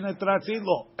 Ad shenetratzit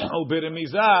lo.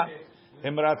 Ubermizah,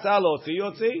 imratza lo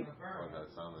tiyotzi.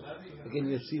 Again,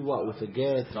 you see what with a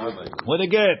get. With a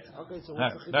get. Okay, so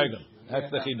there you go. That's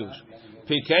the chidush.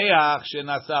 Pikeach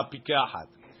shenasa pikachat.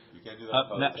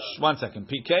 One second.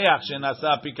 Pikeach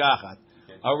shenasa pikachat.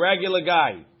 A regular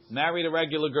guy married a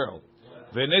regular girl.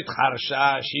 V'nit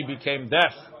charsha, she became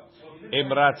deaf.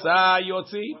 Imratza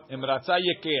yotzi, imratza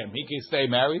yekem. He can stay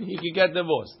married. He can get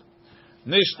divorced.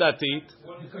 Nishtatit,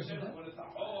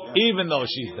 even though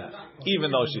she's deaf.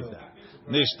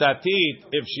 Nishtatit,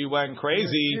 if she went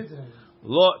crazy.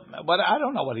 But I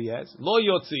don't know what he has. Lo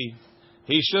yotzi,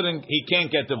 he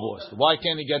can't get divorced. Why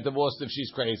can't he get divorced if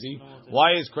she's crazy?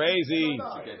 Why is crazy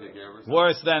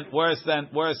worse than charesh?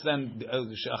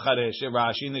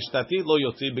 Rashi nishtatit lo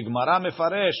yotzi b'gemara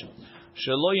mefaresh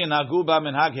shelo yenagu ba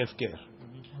menhag hefker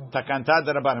takanta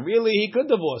derabanan. Really, he could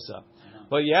divorce her,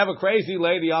 but you have a crazy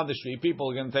lady on the street. People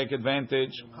are going to take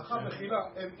advantage.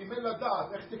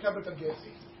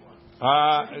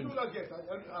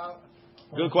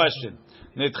 Good question.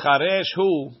 Nitcharesh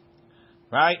who,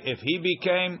 right? If he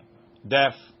became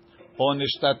deaf, or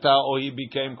nishtata, or he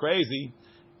became crazy,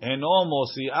 and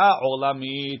almost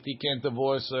olamit, he can't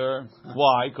divorce her.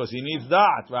 Why? Because he needs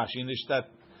that. Rashi nishtat.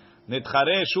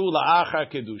 Nitcharesh hu la'achar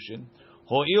kedushin.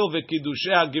 Ho'il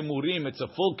ve'kedushei gemurim. It's a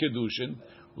full kedushin.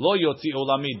 Lo yotzi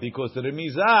olamit, because the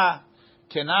remizah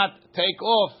cannot take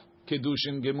off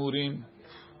kedushin gemurim.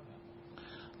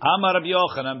 Amar Rabbi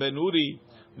Yochanan ben Uri.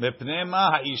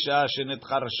 Mepnema ha'isha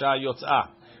shenitcharsha yotzah.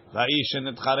 Va'ish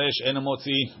shenitcharesh en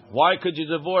motzi. Why could you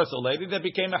divorce a lady that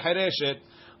became a chereshet,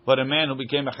 but a man who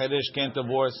became a cheresh can't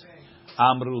divorce?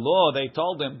 Amru lo, they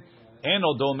told him,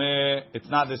 eno dome, it's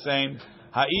not the same.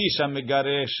 Ha'isha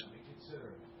megaresh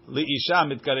li'isha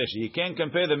mitkaresh. You can't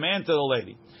compare the man to the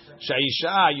lady.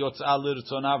 Sha'isha yotzah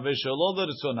l'rtzona v'shelo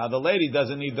l'rtzona. The lady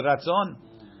doesn't need ratzon.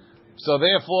 So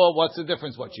therefore, what's the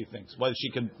difference? What she thinks, whether she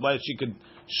can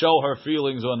show her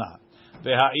feelings or not.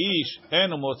 Veha'ish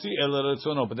enu motzi el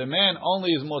retzono, but the man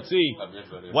only is motzi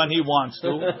when he wants to.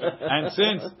 And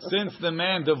since the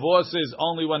man divorces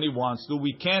only when he wants to,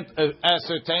 we can't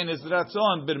ascertain his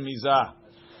ratzon birmizah.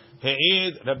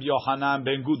 He'id Rabbi Yochanan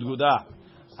ben Gudguda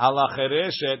ala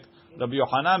chereshet. Rabbi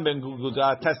Yochanan ben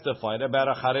Gudguda testified about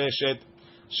a chereshet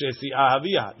shesi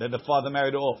ahaviyah, that the father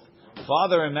married her off.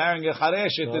 Father in marrying a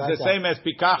chareshet is the same as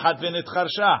pikachat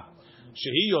v'nitcharsha.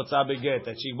 Shehi yotza beget,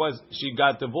 that she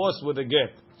got divorced with a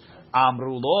get.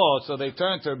 Amru lo, so they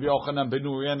turned to Rabbi Yochanan ben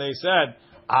Uri and they said,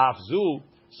 Afzu,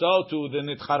 so to the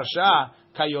nitcharsha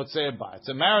kayotze ba. It's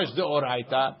a marriage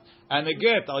deoraita and a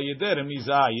get al yeder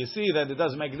mizah. You see that it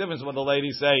doesn't make a difference what the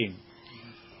lady's saying.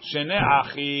 Shene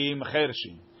achim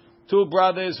chershim, two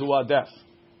brothers who are deaf.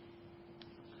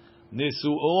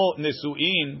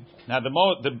 Nisu'in. Now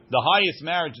the highest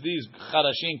marriage these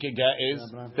charashin can get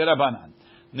is terabanan.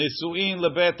 Nisu'in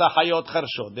lebeta hayot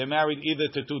charshot. They married either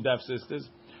to two deaf sisters,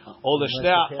 or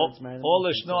l'shnei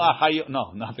hayot.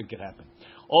 No, nothing can happen.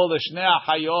 Or l'shnei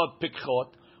hayot pikchot,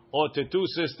 or to two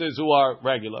sisters who are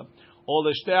regular, or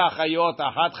l'shnei hayot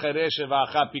achat cheresh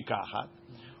v'achat pikachat,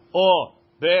 or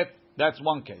bet. That's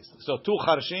one case. So two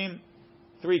charshim,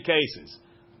 three cases.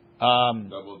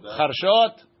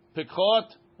 Charshot,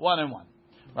 pikchot, 1 and 1.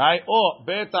 Right? Or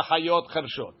beta hayot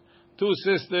charshot. Two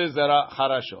sisters that are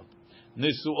charashot.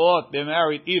 Nisuot, they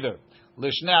married either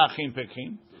l'shnei achim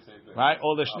pikchim, right?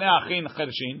 Or l'shnei achim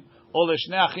chershin, or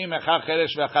l'shnei achim echad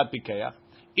cheresh ve'echad pikeach.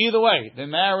 Either way, the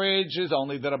marriage is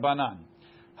only the Rabbanan.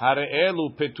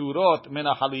 Hare'elu peturot min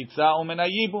ha'chalitza u'min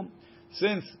ha'yibum.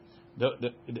 Since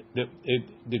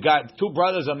the guy, two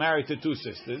brothers are married to two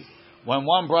sisters. When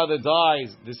one brother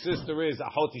dies, the sister is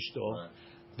achot ishto. Right.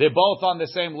 They're both on the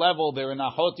same level. They're in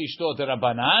achot ishto to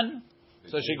Rabbanan.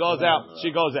 So she goes out.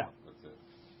 She goes out.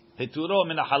 Heturo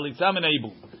min ha'chalitza min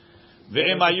ha'yibum.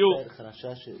 Ve'em hayu.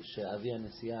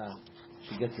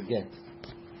 She gets a get.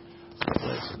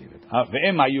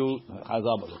 Ve'em hayu.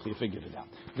 Chazal baruch. You figured it out.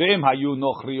 Ve'em hayu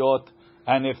nochriot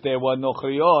And if they were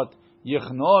nochriot,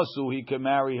 yichnosu, he can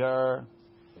marry her.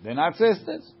 They're not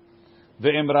sisters.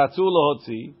 Ve'imratzu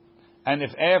lohotzi. And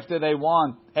if after they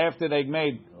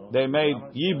made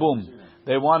yibum,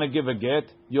 they want to give a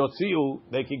get, yotziu,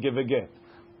 they can give a get.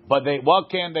 But what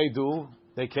can they do?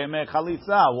 They can't make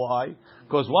chalitza. Why?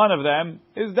 Because one of them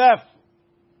is deaf.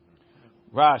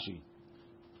 Rashi.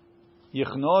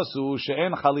 Yichnosu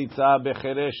she'en chalitza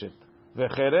bechereshet.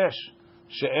 Vecheresh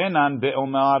she'enan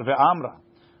be'omar ve'amra.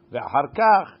 Ve'achar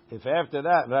kach, if after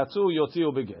that, ratzu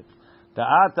yotziu beget.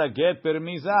 Ta'ata get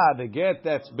bermizah, the get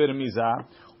that's bermizah,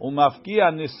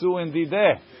 umafkia nisuin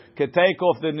dideh, can take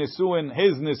off the nisuin,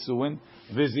 his nisuin,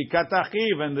 v'zikat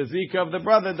achiv, and the zika of the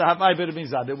brother, the havai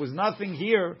bermizah. There was nothing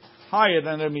here higher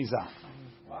than bermizah.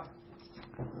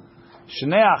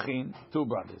 Shnei achin, two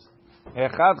brothers.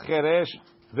 Echad cheresh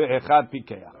ve'echad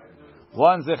pikeach.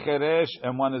 One's a cheresh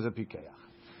and one is a pikeach.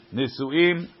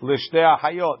 Nisuim l'shtei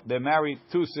achayot. They married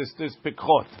two sisters,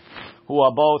 pikchot, who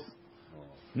are both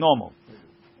normal.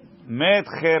 Met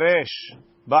cheresh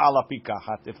ba'al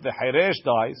pikachat. If the cheresh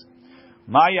dies,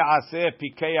 ma ya'aseh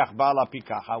pikeach ba'al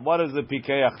pikachat. What does the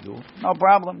pikeach do? No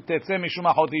problem. Tetzeh mishum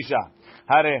achot isha.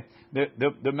 Hare,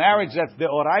 the marriage that's the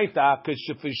oraita could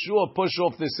for sure push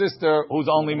off the sister who's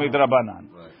only midrabanan.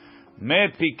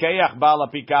 Met pikeach ba'al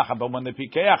pikachat. But when the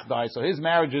pikeach dies, so his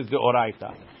marriage is the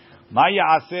oraita. Ma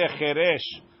ya'aseh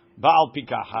cheresh ba'al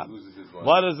pikachat.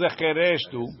 What does the cheresh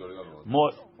do?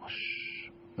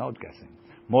 Not guessing.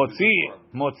 Motzi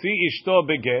ishto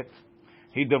beget.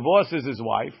 He divorces his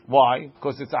wife. Why?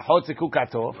 Because it's a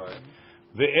hotzikukato.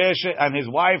 And his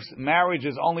wife's marriage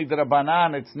is only the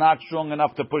Rabbanan. It's not strong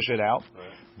enough to push it out.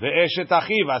 Ve'eshet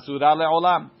achiv asura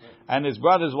le'olam. And his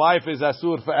brother's wife is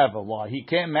asur forever. Why? He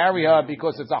can't marry her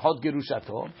because it's a hot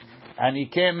gerushato. And he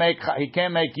can't make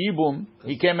yibum.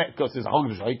 He can't make because it's a hot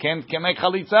gerushato. He can't make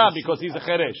chalitza because he's a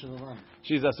cheresh.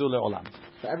 She's asur le'olam.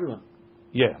 For everyone.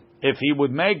 Yeah. If he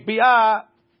would make bi'ah,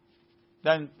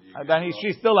 then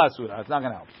she's still asura. It's not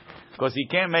going to help because he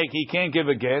can't give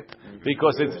a get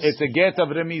because it's a get of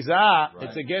remizah.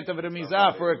 It's a get of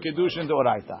remizah for a kedushin and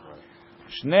oraita.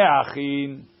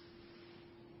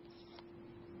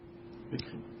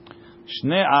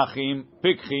 Shnei achim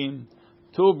pikchim,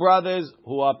 two brothers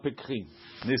who are pikchim.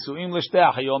 Nisuim l'shtei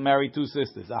achayot, married two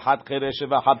sisters. Achat cheresh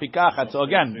v'achat pikachat. So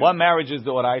again, one marriage is the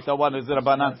oraita, one is the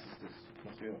rabbanan.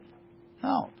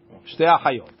 No. Shtei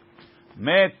achayot.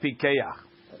 Met pikeach.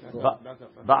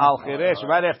 Ba'al cheresh,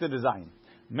 right after the zayin.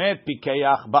 Met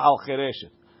pikeach ba'al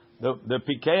chereshet. The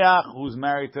pikeach who's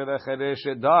married to the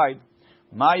chereshet died.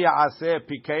 Ma ya'aseh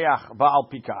pikeach ba'al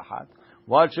pikachat.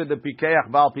 What should the pikeach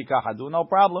ba'al pikachat do? No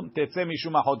problem. Tetzeh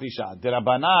mishum achot isha. The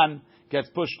rabbanan gets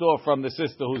pushed off from the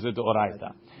sister who's a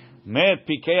deoraita. Met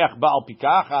pikeach ba'al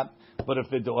pikachat. But if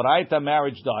the deoraita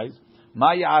marriage dies,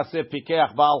 ma ya'aseh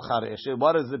pikeach ba'al chereshet.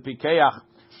 What does the pikeach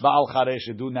ba'al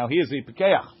chereshet do? Now here's the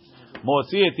pikeach.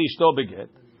 Motzi et ishto beget.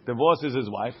 Divorces his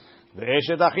wife.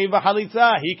 Ve'eshet achiv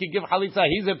v'chalitza. He can give chalitza.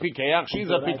 He's a pikeach. She's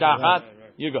a pikachat.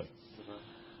 You're good.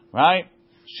 Right?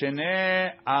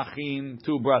 Shnei achim,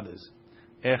 two brothers.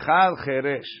 Echad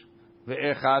cheresh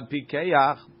ve'echad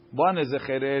pikeach. One is a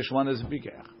cheresh, one is a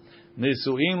pikeach.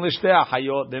 Nisuim l'shtei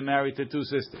achayot. They're married to two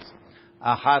sisters.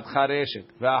 Achat chereshet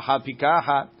ve'achat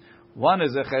pikachat. One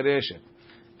is a chereshet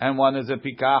and one is a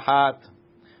pikachat.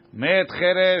 Met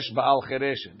cheresh ba'al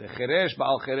chereshet. The cheresh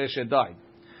ba'al chereshet died.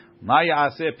 Ma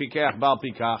ya'aseh pikeach ba'al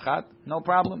pikachat. No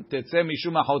problem. Tetzeh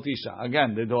mishum achot isha.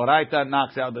 Again, the doraita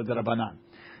knocks out the drabanan.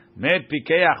 Met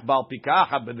pikeach ba'al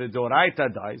pikachat, but the doraita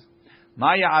dies.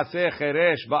 Ma ya'aseh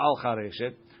cheresh ba'al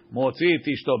chereshet. Motzi et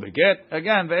ishto beget.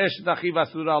 Again, ve'eshet achiv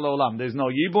asura le'olam. There's no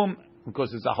yibum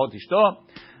because it's achot ishto,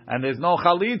 and there's no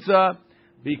chalitza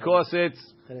because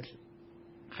it's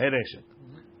chereshet.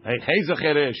 He's a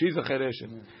cheresh. She's a chereshet.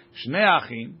 Shnei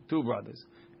achim, two brothers.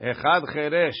 Echad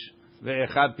cheresh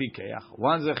ve'echad pikeach.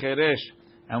 One's a cheresh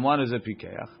and one is a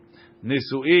pikeach.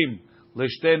 Nisuim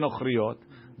l'shtei nochriot.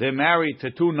 They're married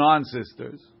to two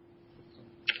non-sisters.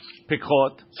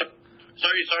 Pikchot. Sorry.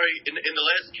 In the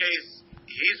last case,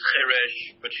 he's cheresh,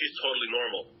 but she's totally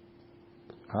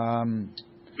normal.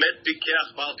 Met pikeach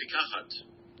ba'al pikachat.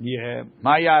 Yeah.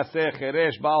 Ma ya'aseh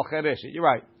cheresh ba'al chereshet. You're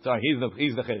right. Sorry,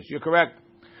 he's the cheresh. You're correct.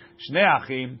 Shnei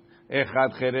achim.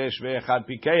 Echad cheresh ve'echad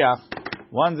pikeach.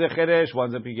 One's a cheresh,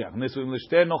 one's a pikeach. Nisuim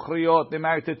l'shtei nochriot. They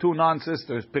married to two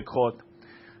non-sisters, pikchot.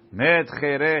 Met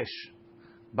cheresh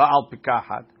ba'al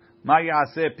pikachat. Ma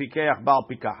ya'aseh pikeach ba'al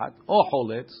pikachat. O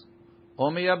choletz, o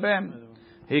miyabem.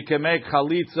 He can make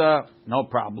chalitza, no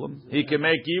problem. He can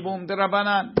make yibum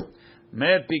derabanan.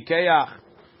 Met pikeach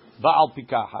ba'al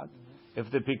pikachat. If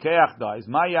the pikeach dies,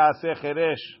 ma ya'aseh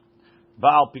cheresh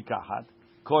ba'al pikachat.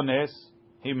 Kones.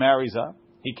 he marries her.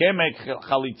 He can't make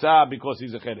chalitza because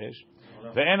he's a cheresh.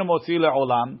 Ve'en motzi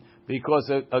le'olam, because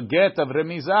a get of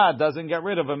remizah doesn't get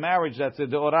rid of a marriage that's a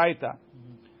deoraita.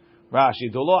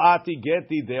 Rashi, dolo ati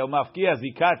geti deo mafkia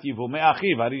zikat yivume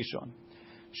achiv harishon.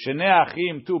 Shnei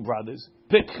achim, two brothers,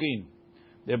 pikhin,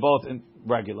 they're both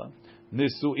regular.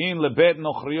 Nisuin lebet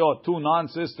nochriot, two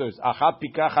non-sisters, achat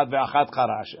pikachat ve'achat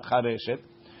chareshet.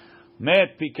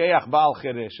 Met pikeach baal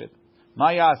chereshet. Ma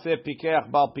yaseh pikeach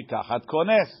baal pikachat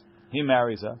kones. He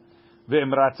marries her.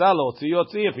 Ve'imratza lo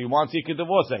tziyotzi. If he wants, he can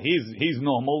divorce her. He's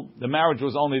normal. The marriage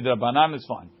was only the banan is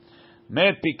fine.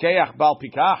 Met pikeach baal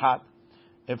pikachat.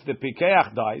 If the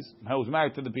pikeach dies, he was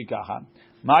married to the pikachat.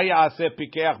 Ma yaseh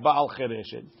pikeach baal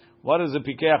chereshet. What does the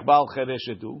pikeach baal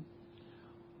chereshet do?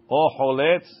 O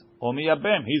choletz o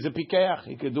miyabem. He's a pikeach.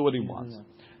 He can do what he wants.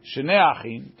 Shnei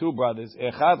achim, two brothers,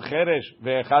 echad cheresh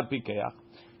ve'echad pikeach,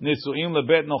 nisuim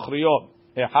lebet nochriot,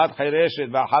 echad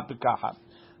chereshet ve'echad pikachat.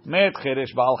 Met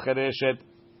cheresh ba'al chereshet,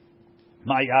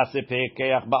 ma yaseh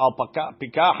pikeach ba'al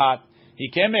pikachat. He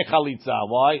can't make chalitza.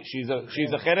 Why? She's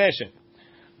a chereshet.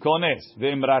 Kones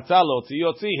ve'imratza lo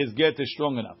tziyotzi. His get is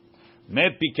strong enough.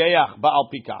 Met pikeach ba'al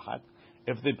pikachat.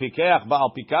 If the pikeach ba'al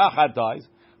pikachat dies,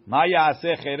 ma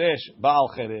yaseh cheresh ba'al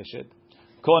chereshet.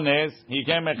 Kones, he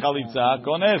can't make chalitza.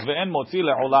 Kones ve'en motzi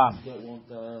le'olam.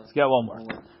 Let's get one more.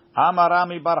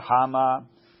 Amarami bar Hama,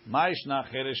 ma'ishna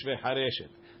cheresh ve'chareshet.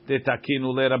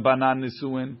 Tetakinu le'rabanan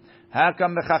nisuin. How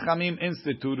come the Chachamim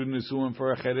instituted nisuin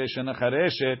for a cheresh and a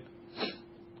chareshet?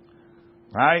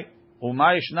 Right?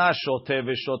 U'ma'ishna shoteh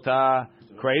ve'shotah.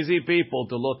 Crazy people,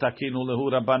 to lo takinu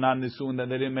lehu rabanan nisuin, that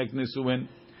they didn't make nisuin.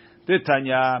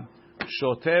 Titanya,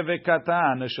 shoteh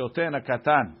ve'katan, a shoteh and a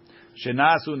katan.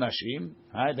 Shenasu nashim.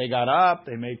 Right? They got up,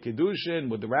 they made kiddushin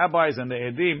with the rabbis and the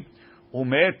edim.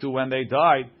 Umetu, when they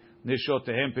died,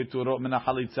 nishotehem peturot min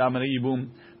halitza min yibum.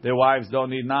 Their wives don't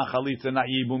need na chalitza na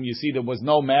yibum. You see, there was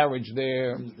no marriage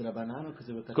there.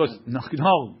 Because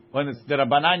no, when it's the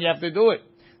rabbanan, you have to do it.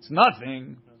 It's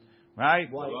nothing, right?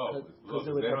 Because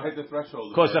they don't hit the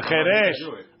threshold. Because the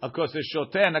cheresh, because the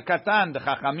shoteh and the katan, the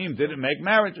chachamim didn't make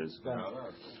marriages.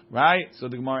 Right? So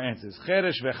the Gemara answers,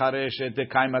 Cheresh ve'chareshet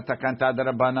dekaima takanta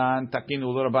derabanan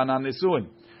takinu l'rabanan nisuin.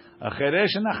 A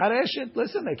cheresh and a chareshet,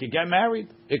 listen, they could get married.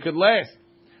 It could last.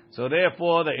 So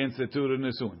therefore, they instituted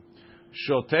nisuin.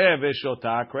 Shoteh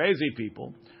ve'shotah, crazy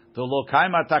people. To lo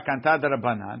kaima takanta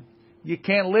derabanan, you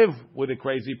can't live with a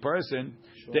crazy person.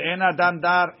 De'en adam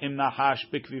dar im nahash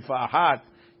bikvifa ahat.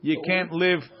 You can't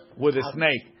live with a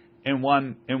snake in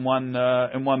one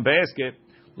basket.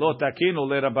 Lo takinu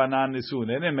le rabanan nisuin.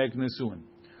 They didn't make nisuin.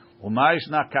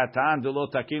 Umayishna katan de lo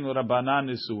takinu rabanan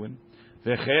nisuin.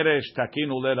 Vecheresh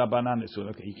takinu le rabanan nisuin.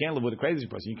 Okay, you can't live with a crazy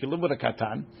person. You can live with a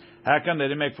katan. How come they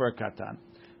didn't make for a katan?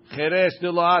 Cheresh de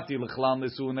lo ati l'chlal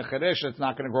nisuin. A cheresh that's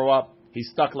not going to grow up. He's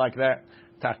stuck like that.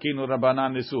 Takinu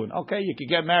rabanan nisuin. Okay, you can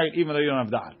get married even though you don't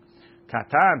have dar.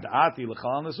 Katan ati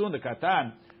l'chlal nisuin. The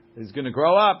katan is going to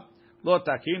grow up. Lo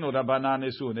takinu rabanan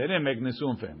nisuin. They didn't make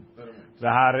nisuin for him.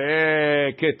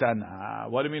 V'hare ketana.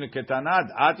 What do you mean a ketana?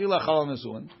 Ati lachal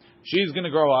nisuin. She's going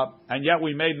to grow up, and yet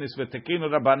we made this v'tekinu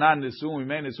rabanan nisuin. We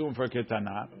made nisuin for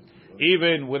ketana,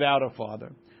 even without a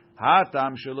father.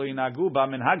 Hatam shelo yinagu ba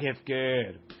minhag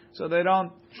hefker. So they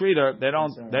don't treat her. They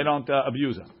don't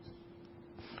abuse her.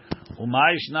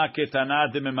 Umayishna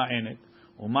ketana de mema'enet.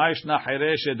 Umayishna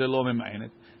chereshet de lo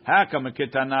mema'enet. How come a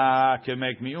ketana can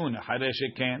make miun? A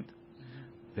chereshet can't.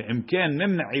 Ve'imken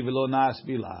nimna'i v'lo nas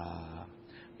bilah.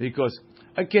 Because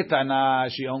a ketana,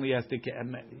 she only has to,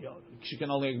 she can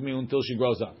only make me until she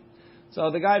grows up. So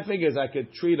the guy figures I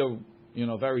could treat her,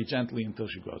 very gently until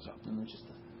she grows up.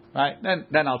 Right?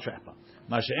 Then I'll trap her.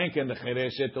 Masha'enken the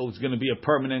chereshet is going to be a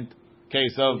permanent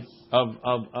case of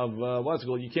what's it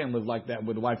called? You can't live like that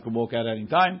where the wife can walk out at any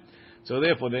time. So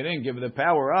therefore they didn't give her the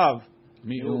power of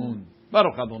mi'un.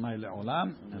 Baruch Adonai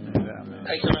le'olam. Amen.